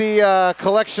quite the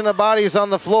collection of bodies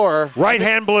on the floor. Right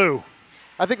hand blue.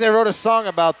 I think they wrote a song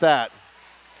about that.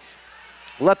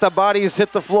 Let the bodies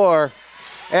hit the floor.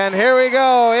 And here we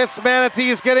go. It's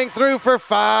Manatees getting through for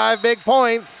 5 big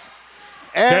points.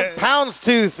 And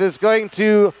Poundstooth is going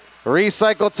to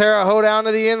recycle Tara Hoedown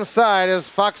to the inside as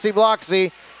Foxy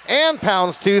Bloxy and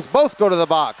Poundstooth both go to the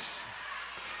box.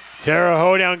 Tara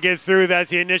Hoedown gets through.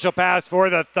 That's the initial pass for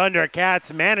the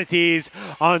ThunderCatz. Manatees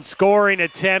on scoring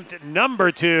attempt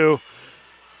number 2.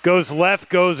 Goes left,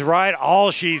 goes right.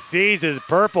 All she sees is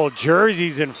purple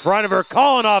jerseys in front of her,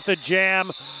 calling off the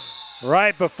jam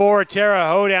right before Tara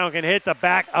Hoedown can hit the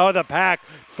back of the pack.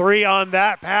 3 on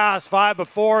that pass, 5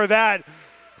 before that.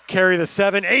 Carry the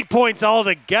 7, 8 points all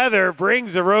together.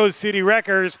 Brings the Rose City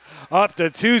Wreckers up to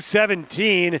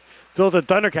 217 till the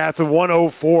ThunderCatz of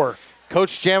 104.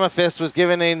 Coach Jamafist was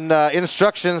giving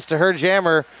instructions to her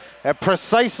jammer at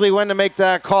precisely when to make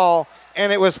that call,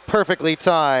 and it was perfectly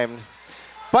timed.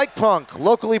 Bike Punk,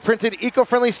 locally printed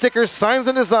eco-friendly stickers, signs,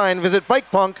 and design. Visit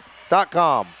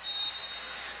bikepunk.com.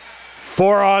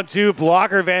 4-on-2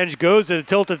 blocker advantage goes to the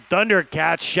tilted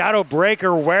ThunderCatz. Shadow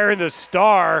Breaker wearing the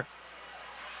star.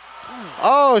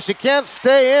 Oh, she can't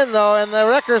stay in, though, and the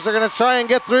Wreckers are going to try and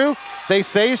get through. They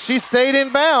say she stayed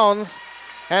in bounds.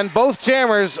 And both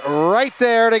jammers right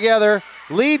there together.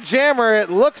 Lead jammer, it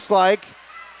looks like,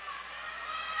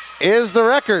 is the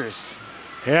Wreckers.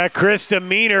 Yeah, Krista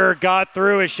Meaner got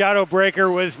through as Shadow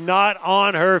Breaker was not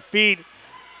on her feet.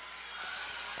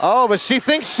 Oh, but she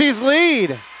thinks she's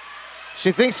lead.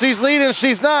 She thinks she's lead, and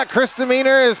she's not. Krista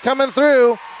Meaner is coming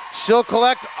through. She'll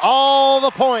collect all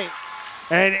the points.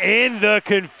 And in the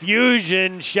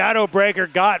confusion, Shadow Breaker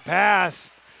got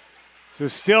past. So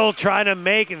still trying to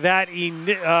make that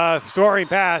scoring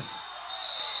pass.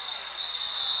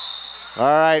 All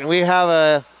right, we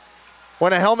have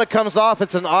when a helmet comes off,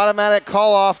 it's an automatic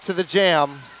call off to the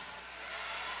jam.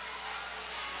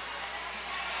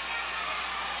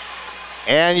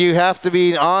 And you have to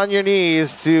be on your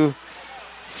knees to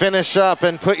finish up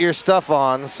and put your stuff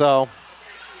on. So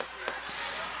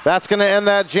that's going to end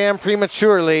that jam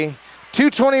prematurely.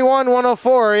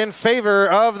 221-104 in favor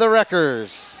of the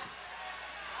Wreckers.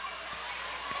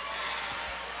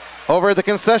 Over at the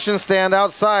concession stand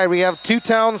outside, we have Two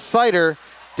Town Cider,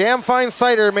 damn fine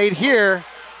cider made here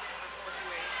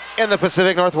in the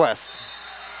Pacific Northwest.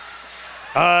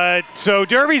 So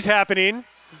Derby's happening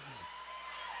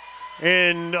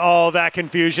in all that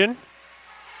confusion.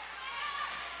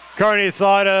 Carne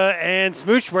Asada and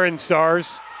Smooch wearing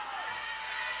stars.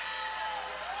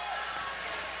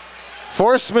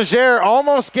 Force Majeure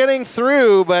almost getting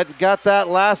through, but got that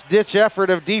last-ditch effort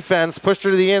of defense, pushed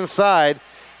her to the inside.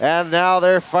 And now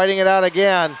they're fighting it out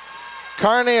again.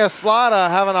 Carne Aslada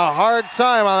having a hard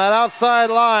time on that outside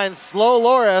line. Slow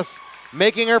Loris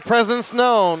making her presence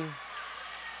known.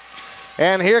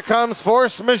 And here comes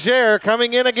Force Majeure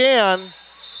coming in again.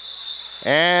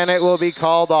 And it will be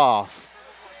called off.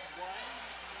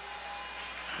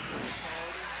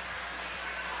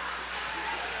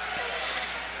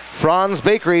 Franz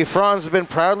Bakery. Franz has been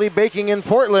proudly baking in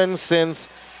Portland since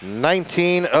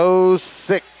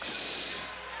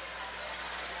 1906.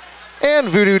 And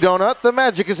Voodoo Donut, the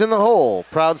magic is in the hole.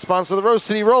 Proud sponsor of the Rose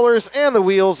City Rollers and the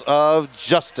Wheels of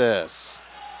Justice.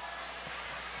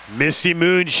 Misty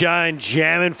Moonshine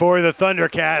jamming for the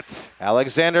ThunderCatz.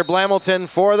 Alexander Blamilton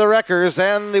for the Wreckers,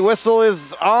 and the whistle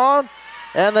is on,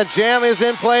 and the jam is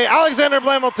in play. Alexander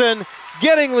Blamilton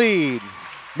getting lead.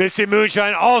 Misty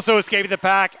Moonshine also escaping the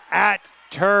pack at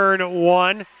turn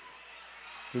 1.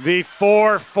 The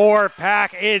 4-4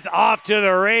 pack is off to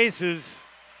the races.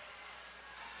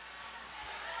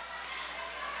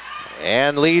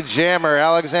 And lead jammer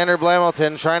Alexander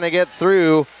Blamilton trying to get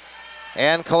through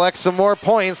and collect some more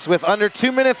points with under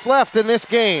 2 minutes left in this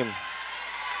game.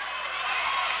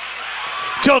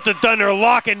 Tilted Thunder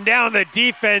locking down the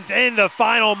defense in the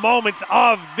final moments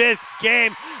of this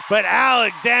game, but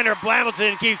Alexander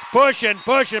Blamilton keeps pushing,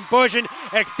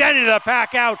 extending the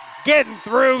pack out, getting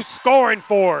through, scoring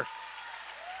 4.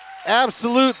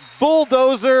 Absolute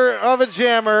bulldozer of a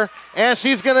jammer, and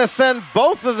she's going to send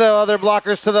both of the other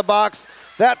blockers to the box.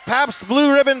 That Pabst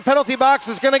Blue Ribbon penalty box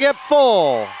is going to get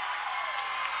full.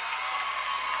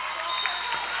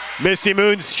 Misty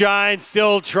Moonshine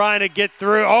still trying to get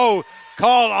through. Oh,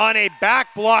 called on a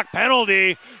back block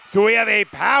penalty. So we have a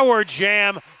power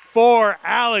jam for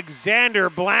Alexander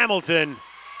Blamilton.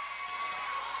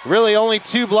 Really only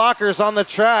 2 blockers on the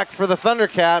track for the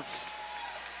ThunderCatz.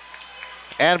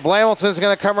 And Blamilton's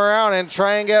going to come around and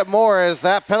try and get more as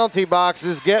that penalty box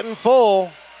is getting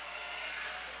full.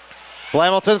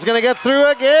 Blamilton's going to get through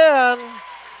again.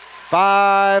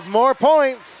 5 more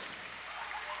points.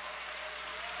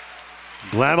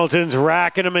 Blamilton's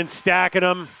racking them and stacking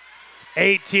them.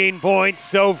 18 points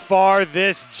so far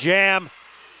this jam.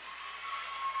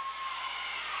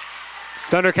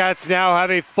 ThunderCatz now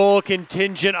have a full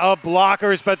contingent of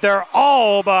blockers, but they're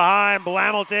all behind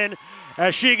Blamilton.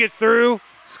 As she gets through,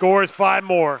 scores 5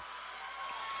 more.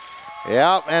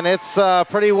 Yep, and it's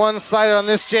pretty one-sided on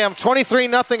this jam.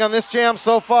 23-0 on this jam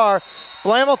so far.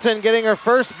 Blamilton getting her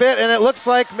first bit, and it looks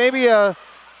like maybe a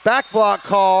back block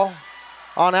call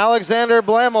on Alexander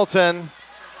Blamilton,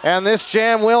 and this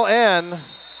jam will end.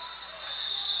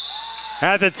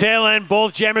 At the tail end,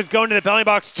 both jammers going to the penalty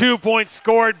box. 2 points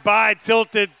scored by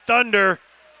Tilted Thunder.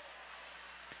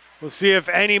 We'll see if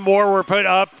any more were put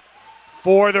up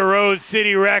for the Rose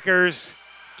City Wreckers.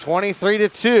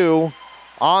 23-2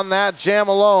 on that jam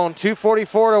alone.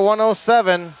 244 to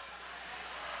 107.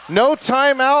 No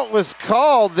timeout was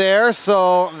called there,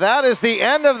 so that is the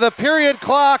end of the period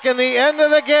clock and the end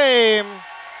of the game.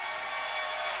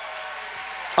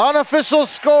 Unofficial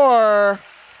score,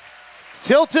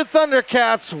 Tilted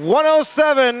ThunderCatz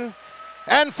 107,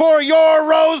 and for your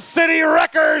Rose City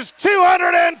Wreckers,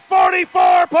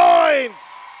 244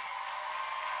 points.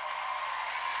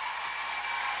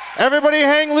 Everybody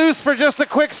hang loose for just a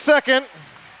quick second.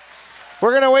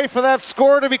 We're gonna wait for that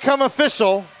score to become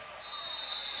official.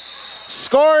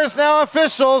 Score is now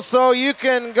official, so you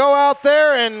can go out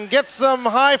there and get some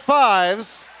high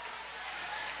fives.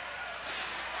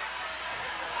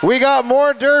 We got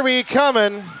more derby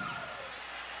coming.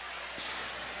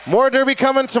 More derby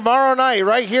coming tomorrow night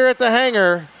right here at the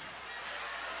hangar.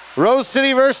 Rose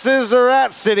City versus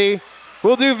Rat City.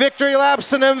 We'll do victory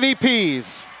laps and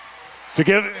MVPs. So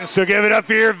give it up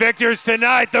for your victors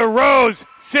tonight, the Rose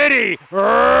City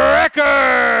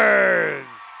Wreckers.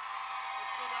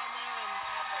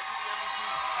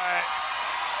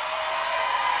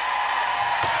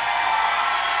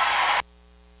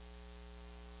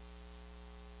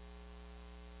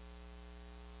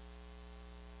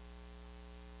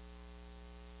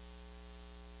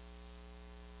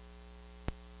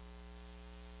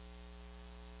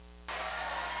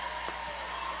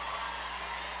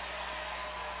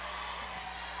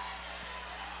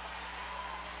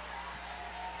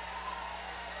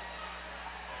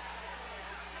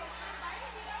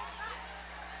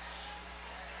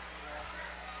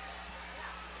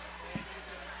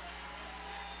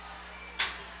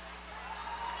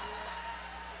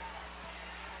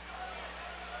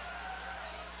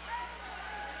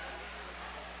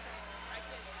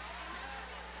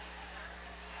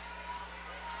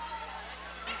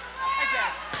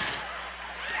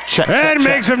 Check, and check, make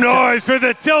check, some noise for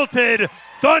the Tilted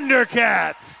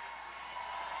ThunderCatz.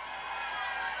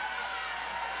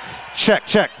 Check,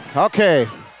 check. Okay.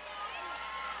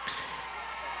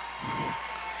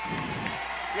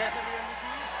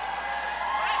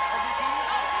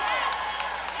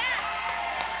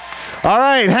 All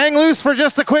right, hang loose for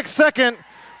just a quick second.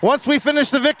 Once we finish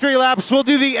the victory laps, we'll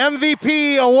do the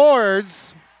MVP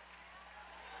awards.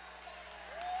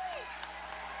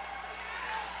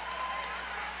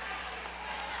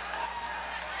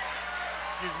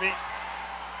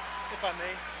 If I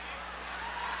may.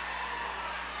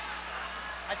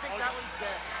 I think that one's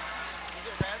dead. Is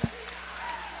it red?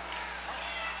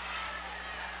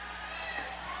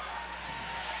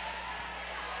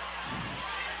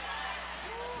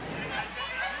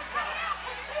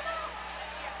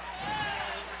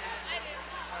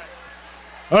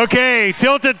 Okay,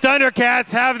 Tilted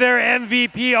ThunderCatz have their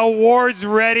MVP awards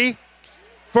ready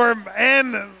for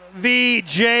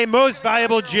MVJ, Most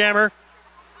Valuable Jammer.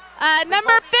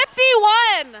 Number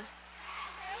 51.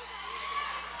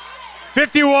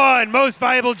 51, Most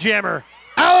Valuable Jammer.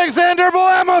 Alexander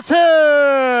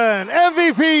Hamilton,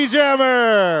 MVP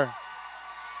Jammer.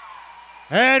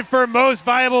 And for Most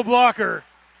Valuable Blocker.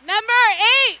 Number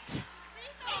 8.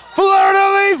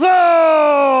 Florida Lethal,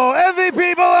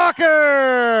 MVP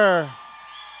Blocker.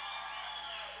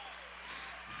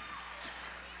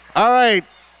 All right,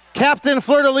 Captain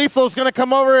Florida Lethal is going to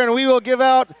come over and we will give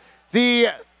out the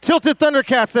Tilted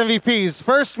ThunderCatz MVPs.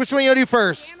 First, which one you do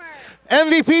first? Jammer.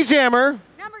 MVP Jammer.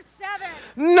 Number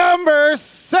 7. Number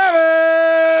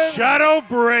 7. Shadow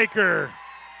Breaker.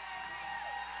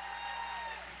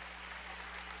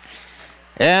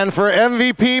 And for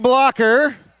MVP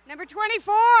Blocker. Number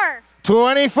 24.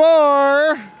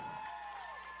 24.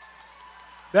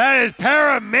 That is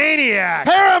Paramaniac.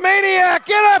 Paramaniac,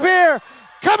 get up here.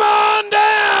 Come on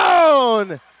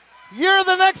down. You're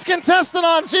the next contestant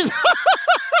on.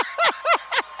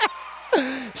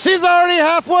 She's already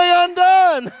halfway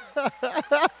undone.